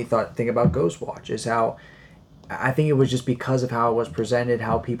that made me think about Ghostwatch, is how I think it was just because of how it was presented,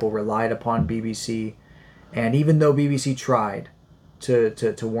 how people relied upon BBC. And even though BBC tried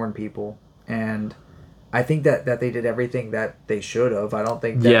to warn people, and I think that they did everything that they should have. I don't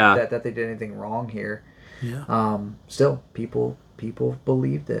think that they did anything wrong here. Yeah. Still, people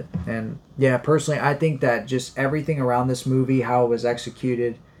believed it. And yeah, personally, I think that just everything around this movie, how it was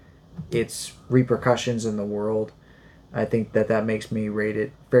executed, its repercussions in the world, I think that makes me rate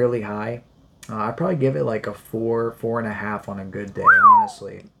it fairly high. I'd probably give it a 4.5 on a good day,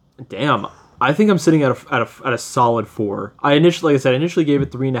 honestly. Damn, I think I'm sitting at a solid 4. I initially gave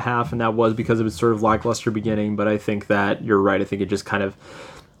it 3.5, and that was because of its sort of lackluster beginning. But I think that you're right. I think it just kind of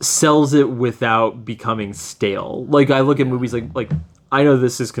sells it without becoming stale. I look at movies like I know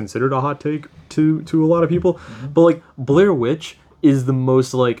this is considered a hot take to a lot of people, but Blair Witch is the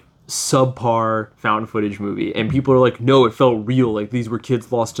most subpar found footage movie, and people are no, it felt real, these were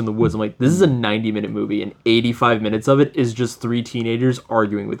kids lost in the woods. I'm this is a 90-minute movie, and 85 minutes of it is just 3 teenagers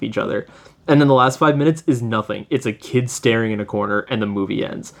arguing with each other, and then the last 5 minutes is nothing. It's a kid staring in a corner, and the movie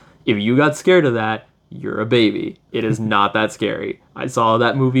ends. If you got scared of that, you're a baby. It is not that scary. I saw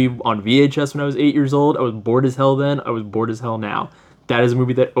that movie on VHS when I was 8 years old. I was bored as hell then. I was bored as hell now. That is a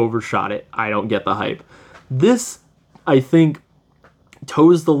movie that overshot it. I don't get the hype. This, I think,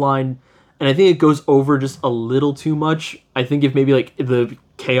 toes the line, and I think it goes over just a little too much. I think if maybe like the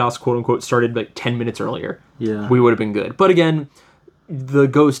chaos, quote unquote, started like 10 minutes earlier, we would have been good. But again, the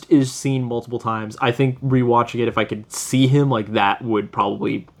ghost is seen multiple times. I think rewatching it, if I could see him, like that would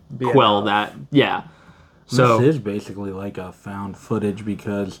probably quell that. Yeah. So this is basically like a found footage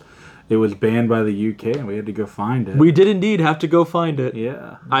because it was banned by the UK and we had to go find it. We did indeed have to go find it.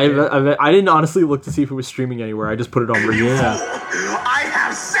 Yeah. I didn't honestly look to see if it was streaming anywhere. I just put it on review. I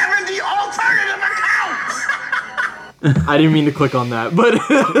have 70 alternative accounts! I didn't mean to click on that, but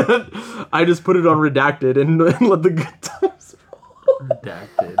I just put it on redacted and let the good times roll.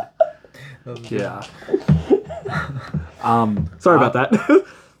 Redacted. Yeah. Sorry about that.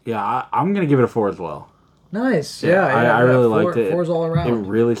 Yeah, I'm going to give it a 4 as well. Nice. I really liked it. 4's all around. It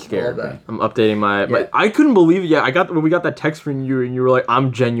really scared me. I'm updating my I couldn't believe when we got that text from you and you were like,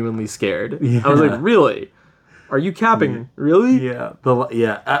 I'm genuinely scared. I was like, really? Are you capping? Really? Yeah.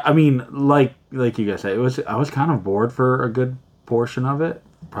 I mean, like you guys said, I was kind of bored for a good portion of it.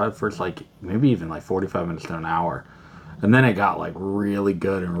 Probably first maybe even 45 minutes to an hour. And then it got really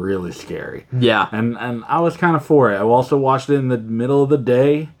good and really scary. Yeah. And I was kind of for it. I also watched it in the middle of the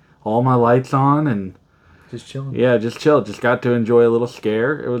day, all my lights on and just chilling. Yeah, just chill. Just got to enjoy a little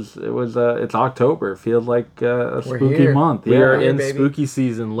scare. It's October. It feels like a spooky month. We are in spooky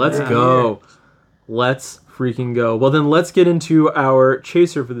season. Let's go. Let's freaking go. Well, then let's get into our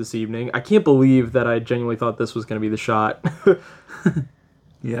chaser for this evening. I can't believe that I genuinely thought this was going to be the shot.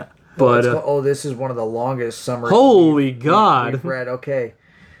 Yeah. But this is one of the longest summers. Holy God. We've read. Okay.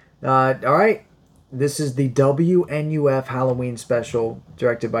 All right. This is the WNUF Halloween Special,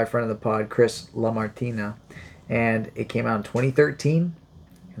 directed by friend of the pod, Chris LaMartina. And it came out in 2013.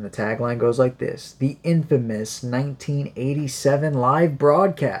 And the tagline goes like this: the infamous 1987 live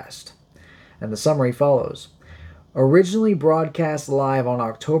broadcast. And the summary follows. Originally broadcast live on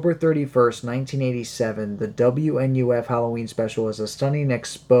October 31st, 1987, the WNUF Halloween Special is a stunning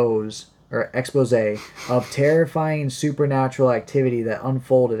expose of terrifying supernatural activity that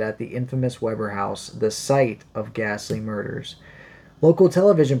unfolded at the infamous Weber House, the site of ghastly murders. Local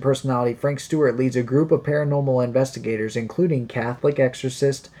television personality Frank Stewart leads a group of paranormal investigators, including Catholic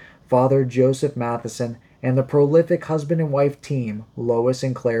exorcist Father Joseph Matheson and the prolific husband and wife team, Lois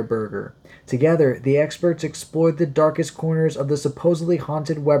and Claire Berger. Together, the experts explored the darkest corners of the supposedly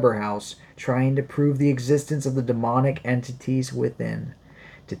haunted Weber House, trying to prove the existence of the demonic entities within.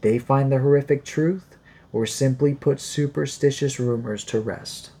 Did they find the horrific truth, or simply put superstitious rumors to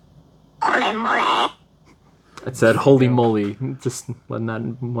rest? It said, holy moly. Just letting that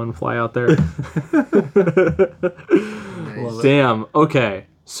one fly out there. Nice. Damn. Okay.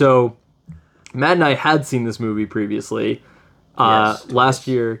 So, Matt and I had seen this movie previously. Last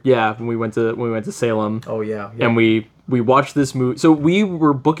year, when we went to Salem. Oh, yeah. And we watched this movie. So, we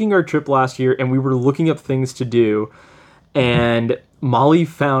were booking our trip last year, and we were looking up things to do. And Molly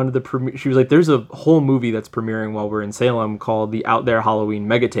found the premiere. She was like, there's a whole movie that's premiering while we're in Salem called the Out There Halloween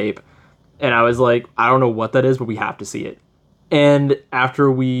Megatape. And I was like, I don't know what that is, but we have to see it. And after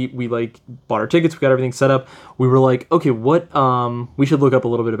we bought our tickets, we got everything set up, we were like, okay, what we should look up a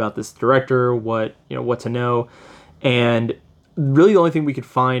little bit about this director, what to know. And really the only thing we could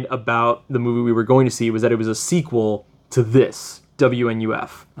find about the movie we were going to see was that it was a sequel to this,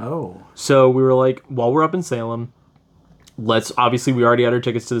 WNUF. Oh. So we were like, while we're up in Salem, obviously we already had our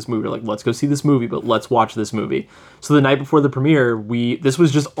tickets to this movie. We're like, let's go see this movie, but let's watch this movie. So the night before the premiere, this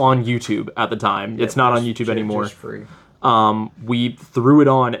was just on YouTube at the time. It's not on YouTube anymore. Just free. We threw it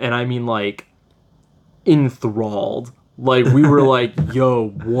on, and I mean, enthralled. We were like, yo,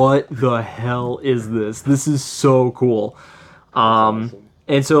 what the hell is this? This is so cool. Awesome.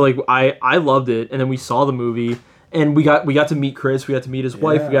 And so, I loved it, and then we saw the movie, and we got to meet Chris, we got to meet his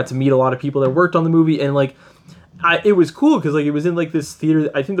wife, we got to meet a lot of people that worked on the movie, and, it was cool, because, it was in, this theater.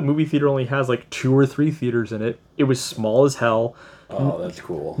 I think the movie theater only has, 2 or 3 theaters in it. It was small as hell. Oh, that's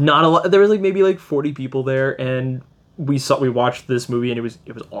cool. Not a lot. There was, maybe, 40 people there, and we watched this movie, and it was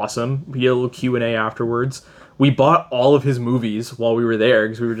awesome. We had a little Q&A afterwards. We bought all of his movies while we were there,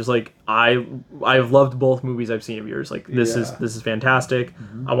 because we were just I've loved both movies I've seen of yours. This is fantastic.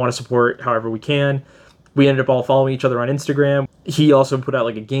 Mm-hmm. I want to support however we can. We ended up all following each other on Instagram. He also put out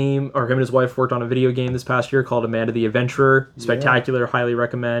a game, or him and his wife worked on a video game this past year called Amanda the Adventurer. Spectacular, highly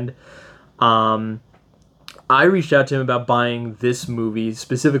recommend. I reached out to him about buying this movie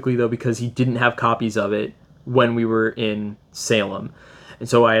specifically, though, because he didn't have copies of it when we were in Salem. And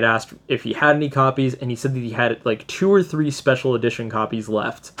so I had asked if he had any copies, and he said that he had 2 or 3 special edition copies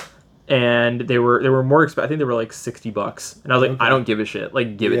left. and they were more expensive. I think they were like $60, and I was like, I don't give a shit.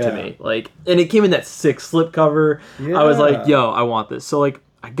 Like, give it to me. Like, and it came in that 6 slipcover. I was like, yo, I want this. So like,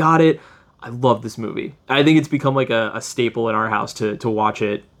 I got it. I love this movie. I think it's become like a staple in our house to watch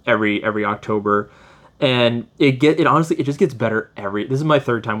it every October. And it honestly, it just gets better this is my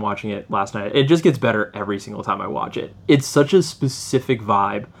 3rd time watching it last night. It just gets better every single time I watch it. It's such a specific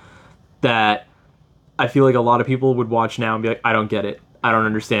vibe that I feel like a lot of people would watch now and be like, I don't get it. I don't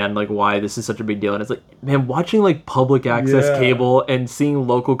understand like why this is such a big deal. And it's like, man, watching like public access cable and seeing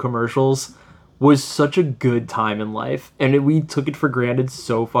local commercials was such a good time in life. And we took it for granted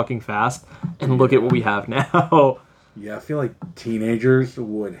so fucking fast. And look at what we have now. Yeah, I feel like teenagers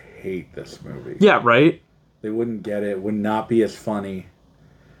would hate this movie. Yeah, right? They wouldn't get it, would not be as funny.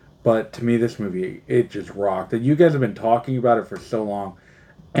 But to me, this movie, it just rocked. And you guys have been talking about it for so long.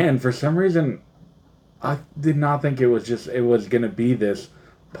 And for some reason, I did not think it was going to be this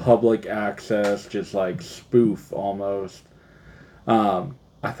public access, just like spoof almost. I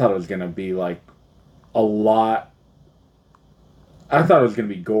thought it was going to be like a lot. I thought it was going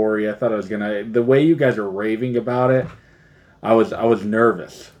to be gory. I thought it was going to... The way you guys are raving about it, I was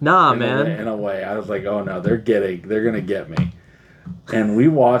nervous. Nah, man. In a way. I was like, oh no, they're going to get me. And we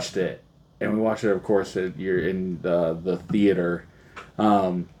watched it. And we watched it, of course, you're in the theater.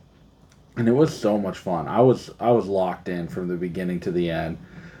 And it was so much fun. I was locked in from the beginning to the end.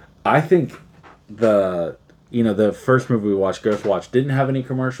 I think the first movie we watched, Ghostwatch, didn't have any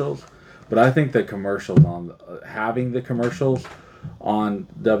commercials. But I think the commercials having the commercials on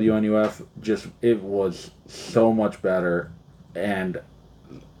WNUF, it was so much better, and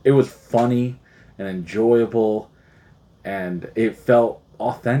it was funny and enjoyable, and it felt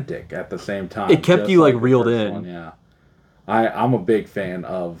authentic at the same time. It kept you like reeled in. Yeah, I'm a big fan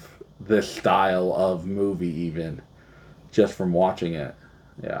of this style of movie, even just from watching it.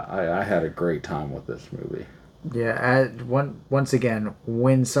 Yeah, I had a great time with this movie. Yeah, once again,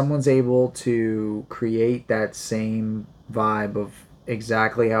 when someone's able to create that same vibe of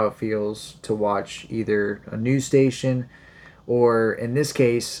exactly how it feels to watch either a news station or, in this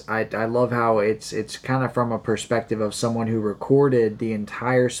case, I love how it's kind of from a perspective of someone who recorded the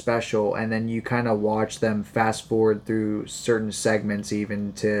entire special, and then you kind of watch them fast forward through certain segments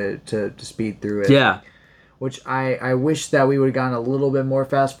even to speed through it. Yeah. Which I wish that we would have gotten a little bit more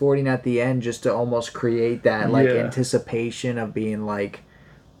fast forwarding at the end, just to almost create that like anticipation of being like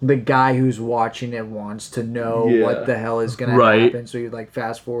the guy who's watching it wants to know what the hell is gonna happen. So you like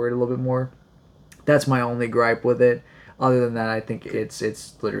fast forward a little bit more. That's my only gripe with it. Other than that, I think it's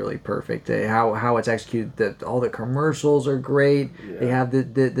literally perfect. How it's executed. All the commercials are great. Yeah. They have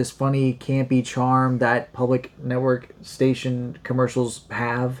this funny campy charm that public network station commercials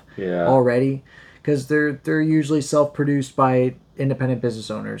have already. Because they're usually self-produced by independent business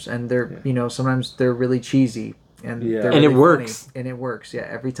owners, and they're sometimes they're really cheesy, and they're really it works, funny, and it works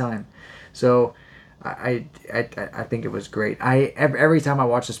every time. So I think it was great. Every time I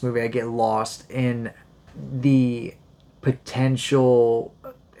watch this movie, I get lost in the potential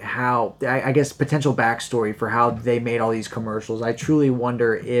potential backstory for how they made all these commercials. I truly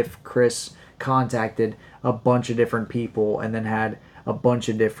wonder if Chris contacted a bunch of different people and then had a bunch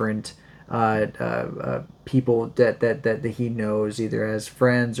of different people that he knows, either as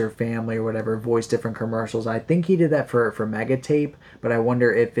friends or family or whatever, voice different commercials. I think he did that for Mega Tape, but I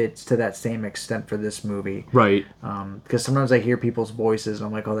wonder if it's to that same extent for this movie. Right. Because sometimes I hear people's voices and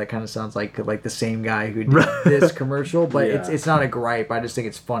I'm like, oh, that kind of sounds like the same guy who did this commercial, but it's not a gripe. I just think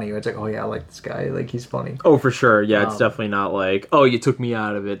it's funny. It's like, oh yeah, I like this guy. Like, he's funny. Oh, for sure. Yeah, it's definitely not like, oh, you took me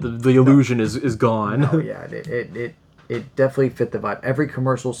out of it. The illusion is gone. Oh yeah, it definitely fit the vibe. Every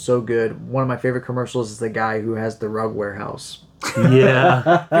commercial's so good. One of my favorite commercials is the guy who has the rug warehouse.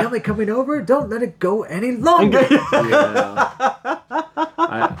 Yeah. Family coming over, don't let it go any longer. Yeah.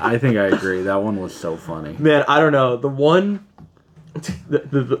 I think I agree. That one was so funny. Man, I don't know. The one...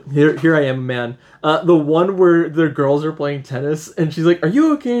 Here I am, man. The one where the girls are playing tennis, and she's like, are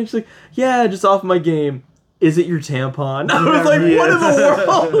you okay? And she's like, yeah, just off my game. Is it your tampon? I was like, what in the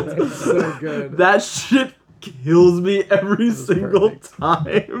world? It's so good. That shit kills me every single time.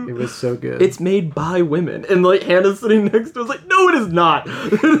 It was so good. It's made by women. And like Hannah's sitting next to us like, no, it is not.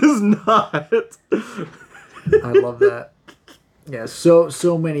 It is not. I love that. Yeah,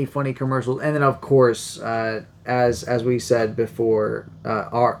 so many funny commercials. And then of course, as we said before,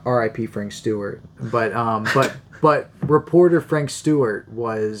 R.I.P. Frank Stewart. But reporter Frank Stewart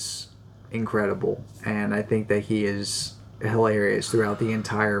was incredible. And I think that he is hilarious throughout the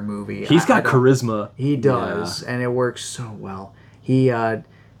entire movie. He's got charisma. He does, and it works so well. He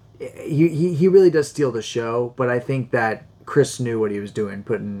really does steal the show, but I think that Chris knew what he was doing,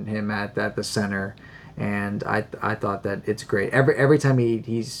 putting him at the center, and I thought that it's great. Every time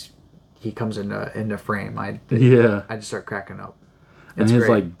he comes into frame, I just start cracking up. And his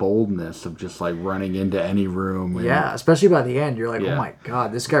like boldness of just like running into any room. And, especially by the end, you're like, oh my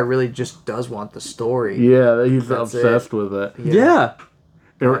god, this guy really just does want the story. Yeah, he's obsessed with it. Yeah.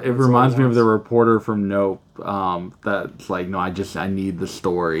 It reminds me of the reporter from Nope. That's like, no, I need the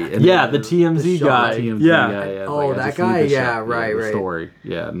story. And the TMZ guy. That guy. Yeah, right. The story.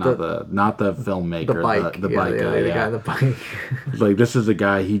 Yeah, not the filmmaker. The bike. The bike guy. The guy on the bike. Like, this is a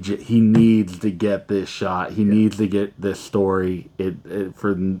guy. He needs to get this shot. He needs to get this story.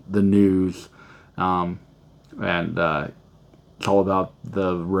 For the news, and it's all about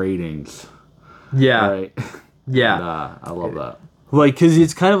the ratings. Yeah. Right. Yeah. And, I love that. Like, because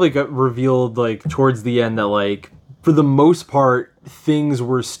it's kind of like revealed like towards the end that like for the most part things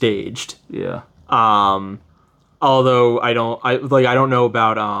were staged. Yeah. Although I don't know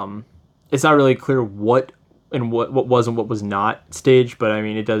about it's not really clear what was and what was not staged, but I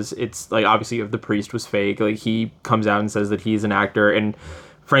mean it's like obviously if the priest was fake, like he comes out and says that he's an actor, and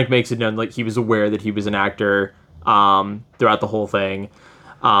Frank makes it known like he was aware that he was an actor throughout the whole thing.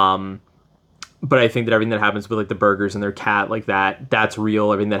 But I think that everything that happens with like the burgers and their cat, like that's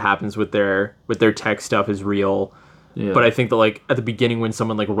real. Everything that happens with their tech stuff is real. Yeah. But I think that like at the beginning when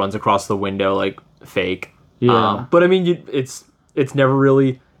someone like runs across the window, like fake. Yeah. But I mean, it's never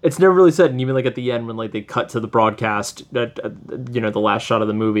really said. And even like at the end when like they cut to the broadcast, the last shot of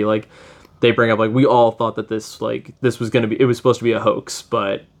the movie, like they bring up like we all thought that this was supposed to be a hoax,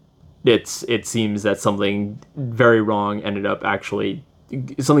 but it seems that something very wrong ended up actually.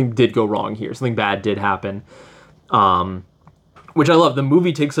 Something did go wrong here. Something bad did happen, which I love. The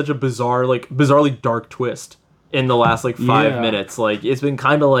movie takes such a bizarrely dark twist in the last like 5 minutes. Like it's been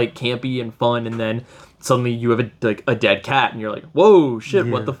kind of like campy and fun, and then suddenly you have a dead cat, and you're like, whoa, shit,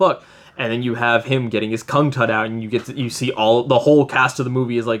 what the fuck? And then you have him getting his tongue cut out, and you see the whole cast of the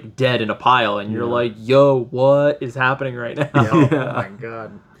movie is like dead in a pile, and you're like, yo, what is happening right now? Oh my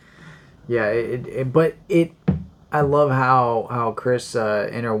god. Yeah, but I love how Chris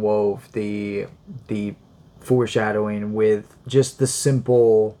interwove the foreshadowing with just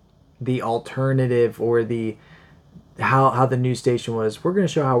the alternative or how the news station was. We're going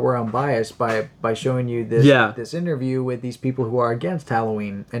to show how we're unbiased by showing you this interview with these people who are against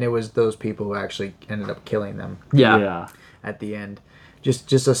Halloween, and it was those people who actually ended up killing them. Yeah. At the end.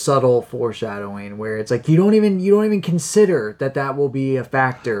 Just a subtle foreshadowing where it's like you don't even consider that will be a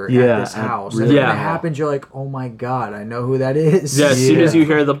factor at this house. And when it happens, you're like, oh my god, I know who that is. Yeah, as soon as you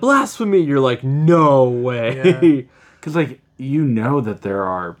hear the blasphemy, you're like, no way. Because like that there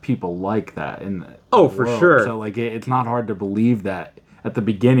are people like that in the for world. sure. So like it's not hard to believe that at the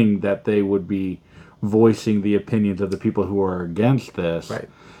beginning that they would be voicing the opinions of the people who are against this. Right.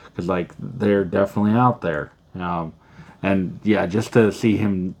 Because like they're definitely out there. And yeah, just to see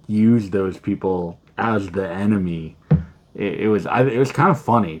him use those people as the enemy, it was kind of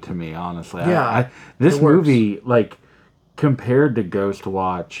funny to me, honestly. Yeah, this movie, like compared to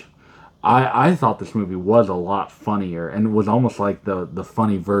Ghostwatch, I thought this movie was a lot funnier and was almost like the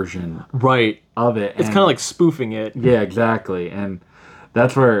funny version of it. It's kind of like spoofing it. Yeah, exactly, and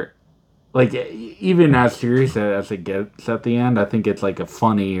that's where, like, even as serious as it gets at the end, I think it's like a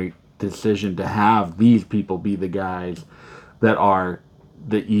funny decision to have these people be the guys that are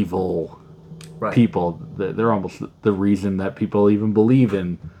the evil people. They're almost the reason that people even believe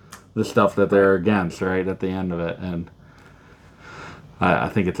in the stuff that they're against, right, at the end of it. And I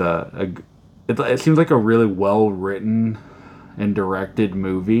think it seems like a really well written and directed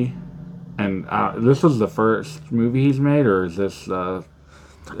movie. And this was the first movie he's made, or is this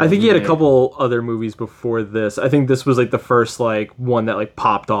I think he had a couple other movies before this. I think this was like the first like one that like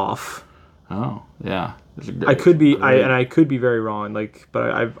popped off. Oh yeah, I could be I could be very wrong. Like,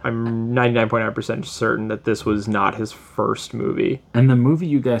 but I'm 99.9% certain that this was not his first movie. And the movie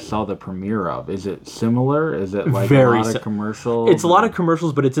you guys saw the premiere of, is it similar? Is it like a lot of commercials? It's a lot of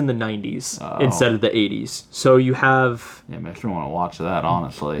commercials, but it's in the 90s instead of the 80s. So you have makes me want to watch that,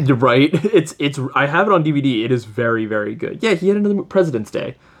 honestly. Right? It's I have it on DVD. It is very, very good. Yeah, he had another President's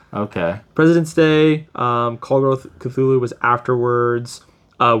Day. Okay. President's Day. Call Girl Cthulhu was afterwards.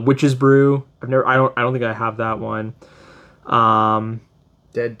 Witch's Brew. I don't think I have that one.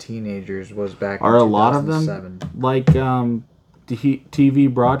 Dead Teenagers was back. Are in a lot of them like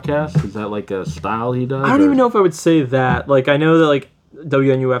TV broadcasts? Is that like a style he does? I don't even know if I would say that. Like I know that like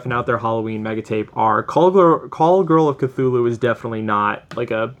WNUF and Out There Halloween mega tape are Call Girl of Cthulhu is definitely not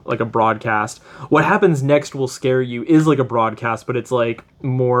like a broadcast. What Happens Next Will Scare You is like a broadcast, but it's like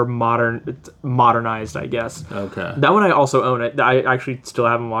more modernized, I guess. Okay. That one I also own it. I actually still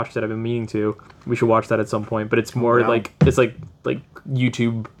haven't watched it. I've been meaning to. We should watch that at some point. But it's more like it's like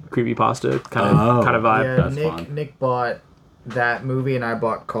YouTube creepypasta kind of vibe. Yeah, That's fun. Nick bought that movie, and I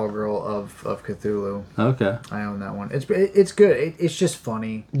bought Call Girl of Cthulhu. Okay. I own that one. It's good. It's just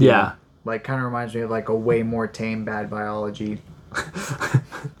funny. Yeah. Like, kind of reminds me of like a way more tame Bad Biology.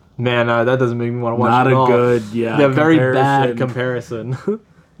 Man, that doesn't make me want to watch Not it at all. a good, yeah. Very bad comparison.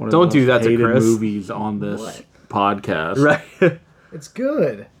 Don't do that to Chris. Movies on this podcast. Right. It's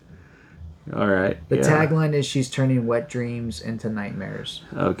good. All right. The tagline is she's turning wet dreams into nightmares.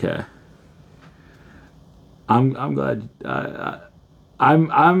 Okay. I'm glad.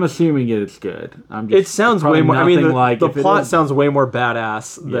 I'm assuming it's good. It sounds way more. I mean, the plot is, sounds way more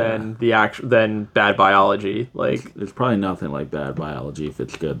badass than Bad Biology. Like, there's probably nothing like Bad Biology if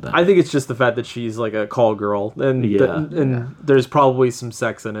it's good. Then I think it's just the fact that she's like a call girl, and there's probably some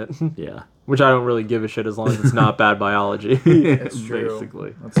sex in it. Yeah. Which I don't really give a shit as long as it's not Bad Biology. That's true.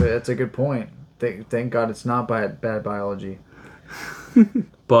 Basically, that's a good point. Thank God it's not Bad Biology.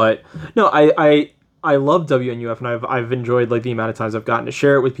 But no, I love WNUF, and I've enjoyed like the amount of times I've gotten to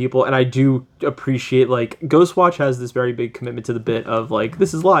share it with people, and I do appreciate like Ghostwatch has this very big commitment to the bit of like,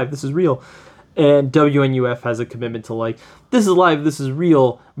 this is live, this is real, and WNUF has a commitment to like, this is live, this is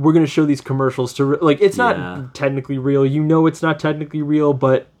real, we're gonna show these commercials to like, it's not technically real, it's not technically real,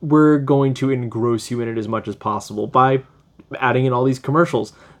 but we're going to engross you in it as much as possible by adding in all these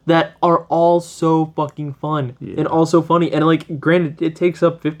commercials that are all so fucking fun and also funny, and like, granted, it takes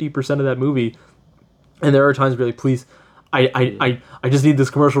up 50% of that movie. And there are times where, like, please, I just need this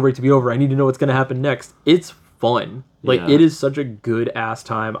commercial break to be over. I need to know what's going to happen next. It's fun. Like, it is such a good ass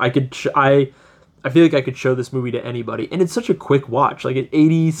time. I feel like I could show this movie to anybody, and it's such a quick watch. Like, at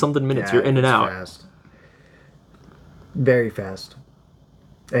 80 something minutes, you're in and out. Fast. Very fast.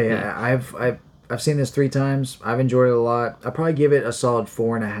 Hey, I've seen this 3 times. I've enjoyed it a lot. I'd probably give it a solid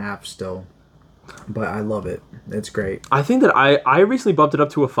 4.5 still. But I love it. It's great. I think that I recently bumped it up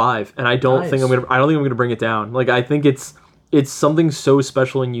to a 5, and I don't think I'm gonna bring it down. Like, I think it's something so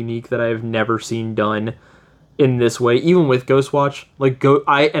special and unique that I've never seen done in this way, even with Ghostwatch. Like,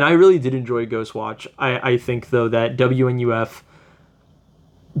 I really did enjoy Ghostwatch. I think though that WNUF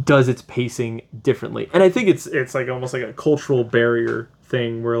does its pacing differently, and I think it's like almost like a cultural barrier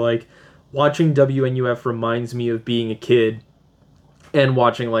thing where like watching WNUF reminds me of being a kid. And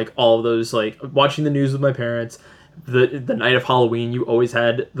watching like all of those, like watching the news with my parents, the night of Halloween, you always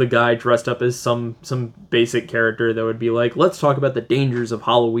had the guy dressed up as some basic character that would be like, let's talk about the dangers of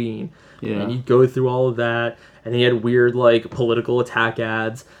Halloween. Yeah. And you'd go through all of that, and then you had weird like political attack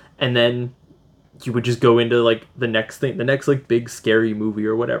ads, and then you would just go into like the next like big scary movie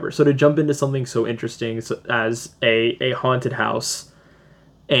or whatever. So to jump into something so interesting as a haunted house,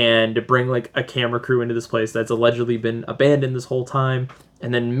 and to bring like a camera crew into this place that's allegedly been abandoned this whole time,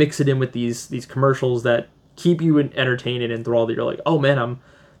 and then mix it in with these commercials that keep you entertained and enthralled, that you're like, oh man,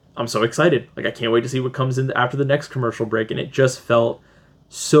 I'm so excited. Like, I can't wait to see what comes in after the next commercial break. And it just felt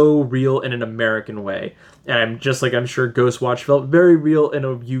so real in an American way. And I'm sure Ghostwatch felt very real in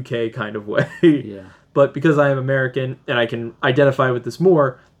a UK kind of way. Yeah. But because I am American and I can identify with this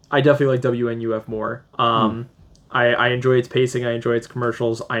more, I definitely like WNUF more. I enjoy its pacing, I enjoy its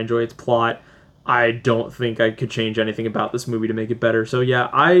commercials, I enjoy its plot. I don't think I could change anything about this movie to make it better. So yeah,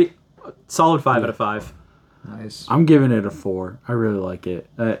 solid 5 out of 5. Nice. I'm giving it a 4. I really like it.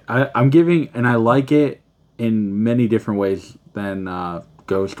 I like it in many different ways than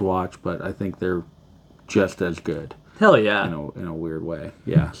Ghostwatch, but I think they're just as good. Hell yeah. In a weird way.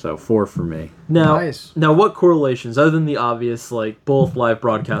 Yeah, so 4 for me. Now, what correlations, other than the obvious, like both live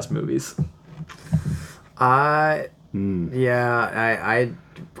broadcast movies?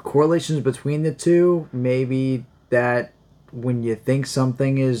 Correlations between the two, maybe that when you think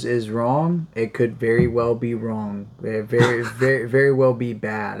something is wrong, it could very well be wrong. Very well be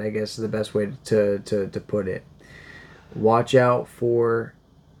bad, I guess is the best way to put it. Watch out for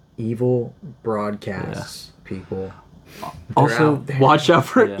evil broadcasts, people. Also, watch out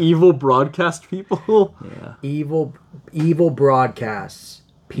for evil broadcast people. Yeah. Evil broadcasts,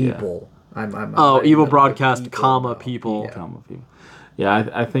 people. Yeah. Evil broadcast, people. Yeah,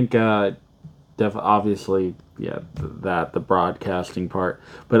 I think obviously, the broadcasting part.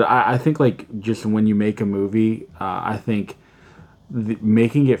 But I think like just when you make a movie, I think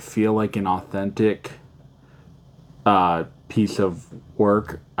making it feel like an authentic piece of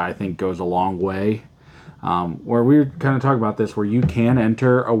work, I think goes a long way. Where we were kind of talking about this, where you can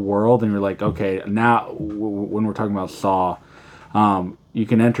enter a world and you're like, okay, now when we're talking about Saw, you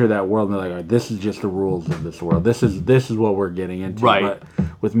can enter that world and be like, all right, this is just the rules of this world. This is what we're getting into. Right. But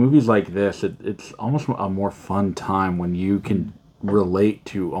with movies like this, it's almost a more fun time when you can relate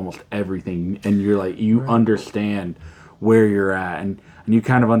to almost everything, and you're like, you understand where you're at, and you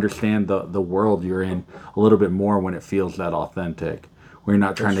kind of understand the world you're in a little bit more when it feels that authentic. Where you're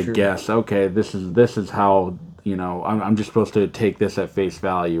not trying to guess, okay, this is how, I'm just supposed to take this at face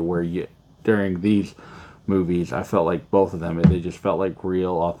value, where during these movies, I felt like both of them, they just felt like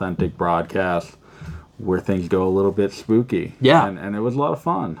real, authentic broadcasts where things go a little bit spooky. Yeah. And it was a lot of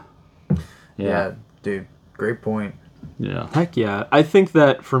fun. Yeah, dude, great point. Yeah. Heck yeah. I think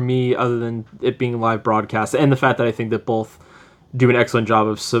that for me, other than it being live broadcast, and the fact that I think that both do an excellent job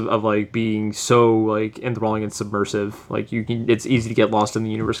of like being so like enthralling and submersive, like it's easy to get lost in the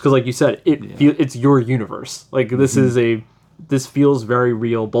universe, because like you said, it's your universe. Like this this feels very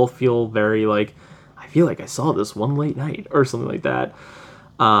real. Both feel very like, I feel like I saw this one late night or something like that.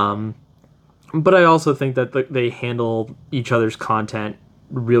 But I also think that they handle each other's content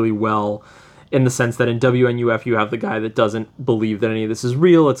really well, in the sense that in WNUF you have the guy that doesn't believe that any of this is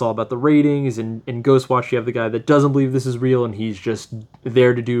real. It's all about the ratings. In Ghostwatch you have the guy that doesn't believe this is real, and he's just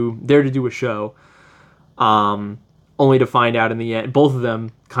there to do a show. Only to find out in the end, both of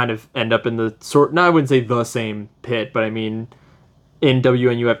them kind of end up in the I wouldn't say the same pit, but I mean, in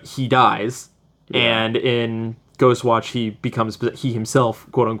WNUF he dies, and in Ghostwatch he himself,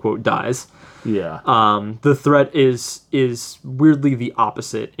 quote unquote, dies. Yeah. The threat is weirdly the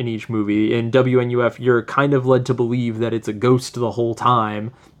opposite in each movie. In WNUF, you're kind of led to believe that it's a ghost the whole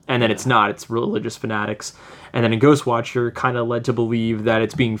time, and then it's not. It's religious fanatics. And then in Ghostwatch, you're kind of led to believe that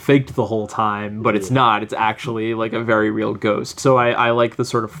it's being faked the whole time, but it's not. It's actually like a very real ghost. So I like the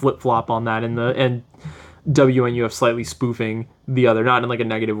sort of flip-flop on that, and WNUF slightly spoofing the other, not in like a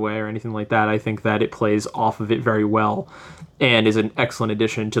negative way or anything like that. I think that it plays off of it very well, and is an excellent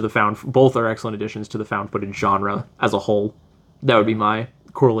addition to both are excellent additions to the found footage genre as a whole. That would be my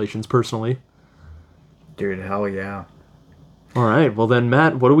correlations personally. Dude, hell yeah. All right, well then,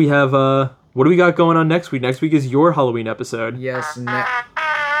 Matt, what do we have? What do we got going on next week? Next week is your Halloween episode. Yes,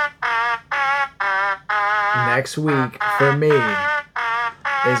 next week for me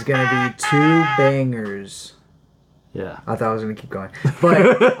is gonna be 2 bangers. Yeah. I thought I was going to keep going.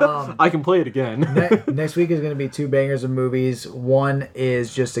 But I can play it again. Next week is going to be 2 bangers of movies. One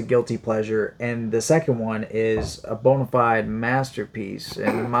is just a guilty pleasure, and the second one is a bona fide masterpiece,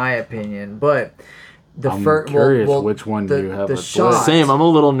 in my opinion. But I'm curious which one do you have. The shot. Same. I'm a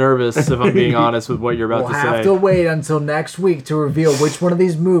little nervous, if I'm being honest with what you're about to say. We'll have to wait until next week to reveal which one of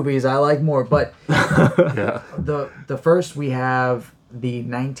these movies I like more. But the first, we have the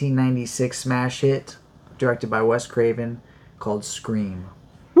 1996 smash hit, directed by Wes Craven, called Scream.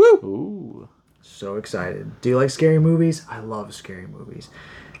 Woo! Ooh. So excited. Do you like scary movies? I love scary movies.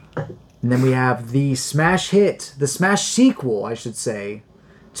 And then we have the smash hit, the smash sequel, I should say,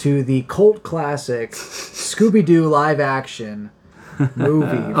 to the cult classic Scooby-Doo live action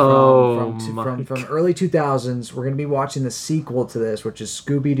movie from early 2000s. We're going to be watching the sequel to this, which is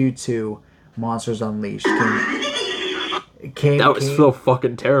Scooby-Doo 2 Monsters Unleashed. That was so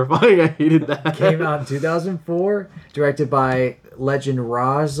fucking terrifying. I hated that. Came out in 2004, directed by legend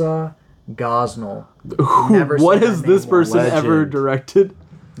Raza Gosnell. What has this person ever directed?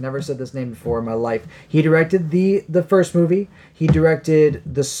 Never said this name before in my life. He directed the first movie. He directed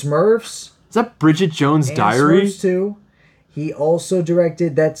The Smurfs. Is that Bridget Jones' Diary? Smurfs 2. He also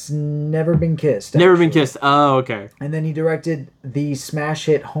directed That's Never Been Kissed. Never Been Kissed. Oh, okay. And then he directed the smash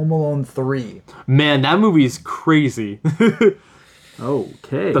hit Home Alone 3. Man, that movie's crazy.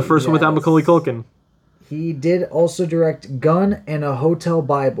 Okay. The first one without Macaulay Culkin. He did also direct Gun and a Hotel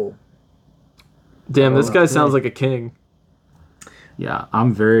Bible. Damn, this guy sounds like a king. Yeah,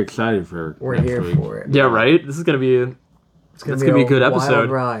 I'm very excited for We're next here week. for it. Yeah, right? This is going to be a good episode.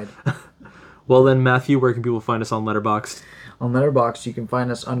 Wild ride. Well then, Matthew, where can people find us on Letterboxd? On Letterboxd, you can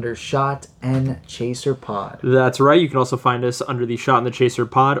find us under Shot and Chaser Pod. That's right. You can also find us under the Shot and the Chaser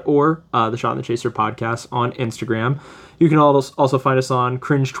Pod or the Shot and the Chaser Podcast on Instagram. You can also find us on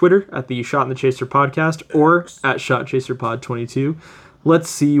Cringe Twitter at the Shot and the Chaser Podcast or at Shot Chaser Pod 22. Let's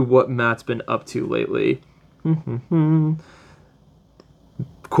see what Matt's been up to lately.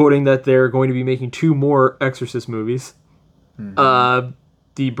 Quoting that they're going to be making 2 more Exorcist movies.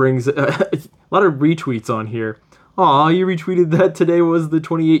 He brings a lot of retweets on here. Aw, you retweeted that today was the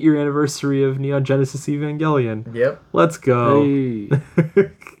 28-year anniversary of Neon Genesis Evangelion. Yep. Let's go. Hey.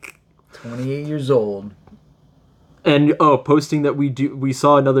 28 years old. And posting that we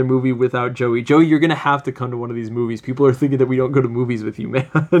saw another movie without Joey. Joey, you're gonna have to come to one of these movies. People are thinking that we don't go to movies with you, man.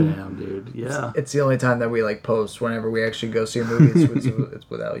 Damn, dude. Yeah. It's the only time that we like post whenever we actually go see a movie. It's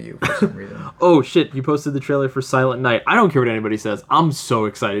without you for some reason. Oh shit! You posted the trailer for Silent Night. I don't care what anybody says. I'm so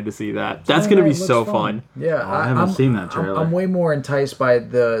excited to see that. That's gonna be so fun. Yeah, I haven't seen that trailer. I'm way more enticed by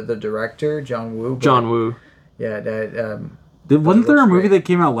the director, John Woo. John Woo. Yeah, that. Wasn't there a movie that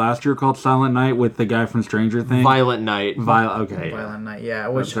came out last year called Silent Night with the guy from Stranger Things? Violent Night. Violent Night, yeah.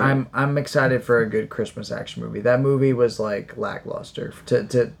 Which right. I'm excited for a good Christmas action movie. That movie was like lackluster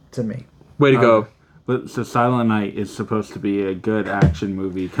to me. Way to go. But so Silent Night is supposed to be a good action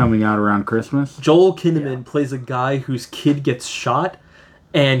movie coming out around Christmas. Joel Kinnaman plays a guy whose kid gets shot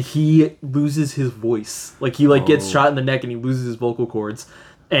and he loses his voice. Like he gets shot in the neck and he loses his vocal cords.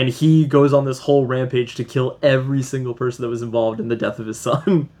 And he goes on this whole rampage to kill every single person that was involved in the death of his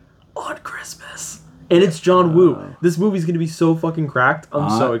son on Christmas. And it's John Woo. This movie's going to be so fucking cracked. I'm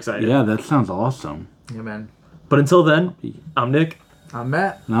so excited. Yeah, that sounds awesome. Yeah, man. But until then, I'm Nick. I'm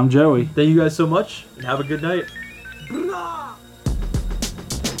Matt. And I'm Joey. Thank you guys so much, and have a good night.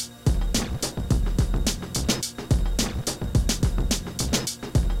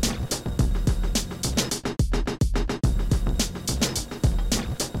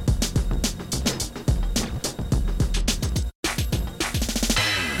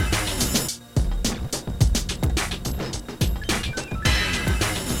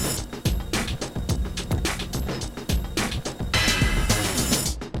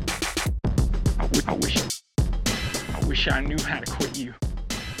 I wish I knew how to quit you.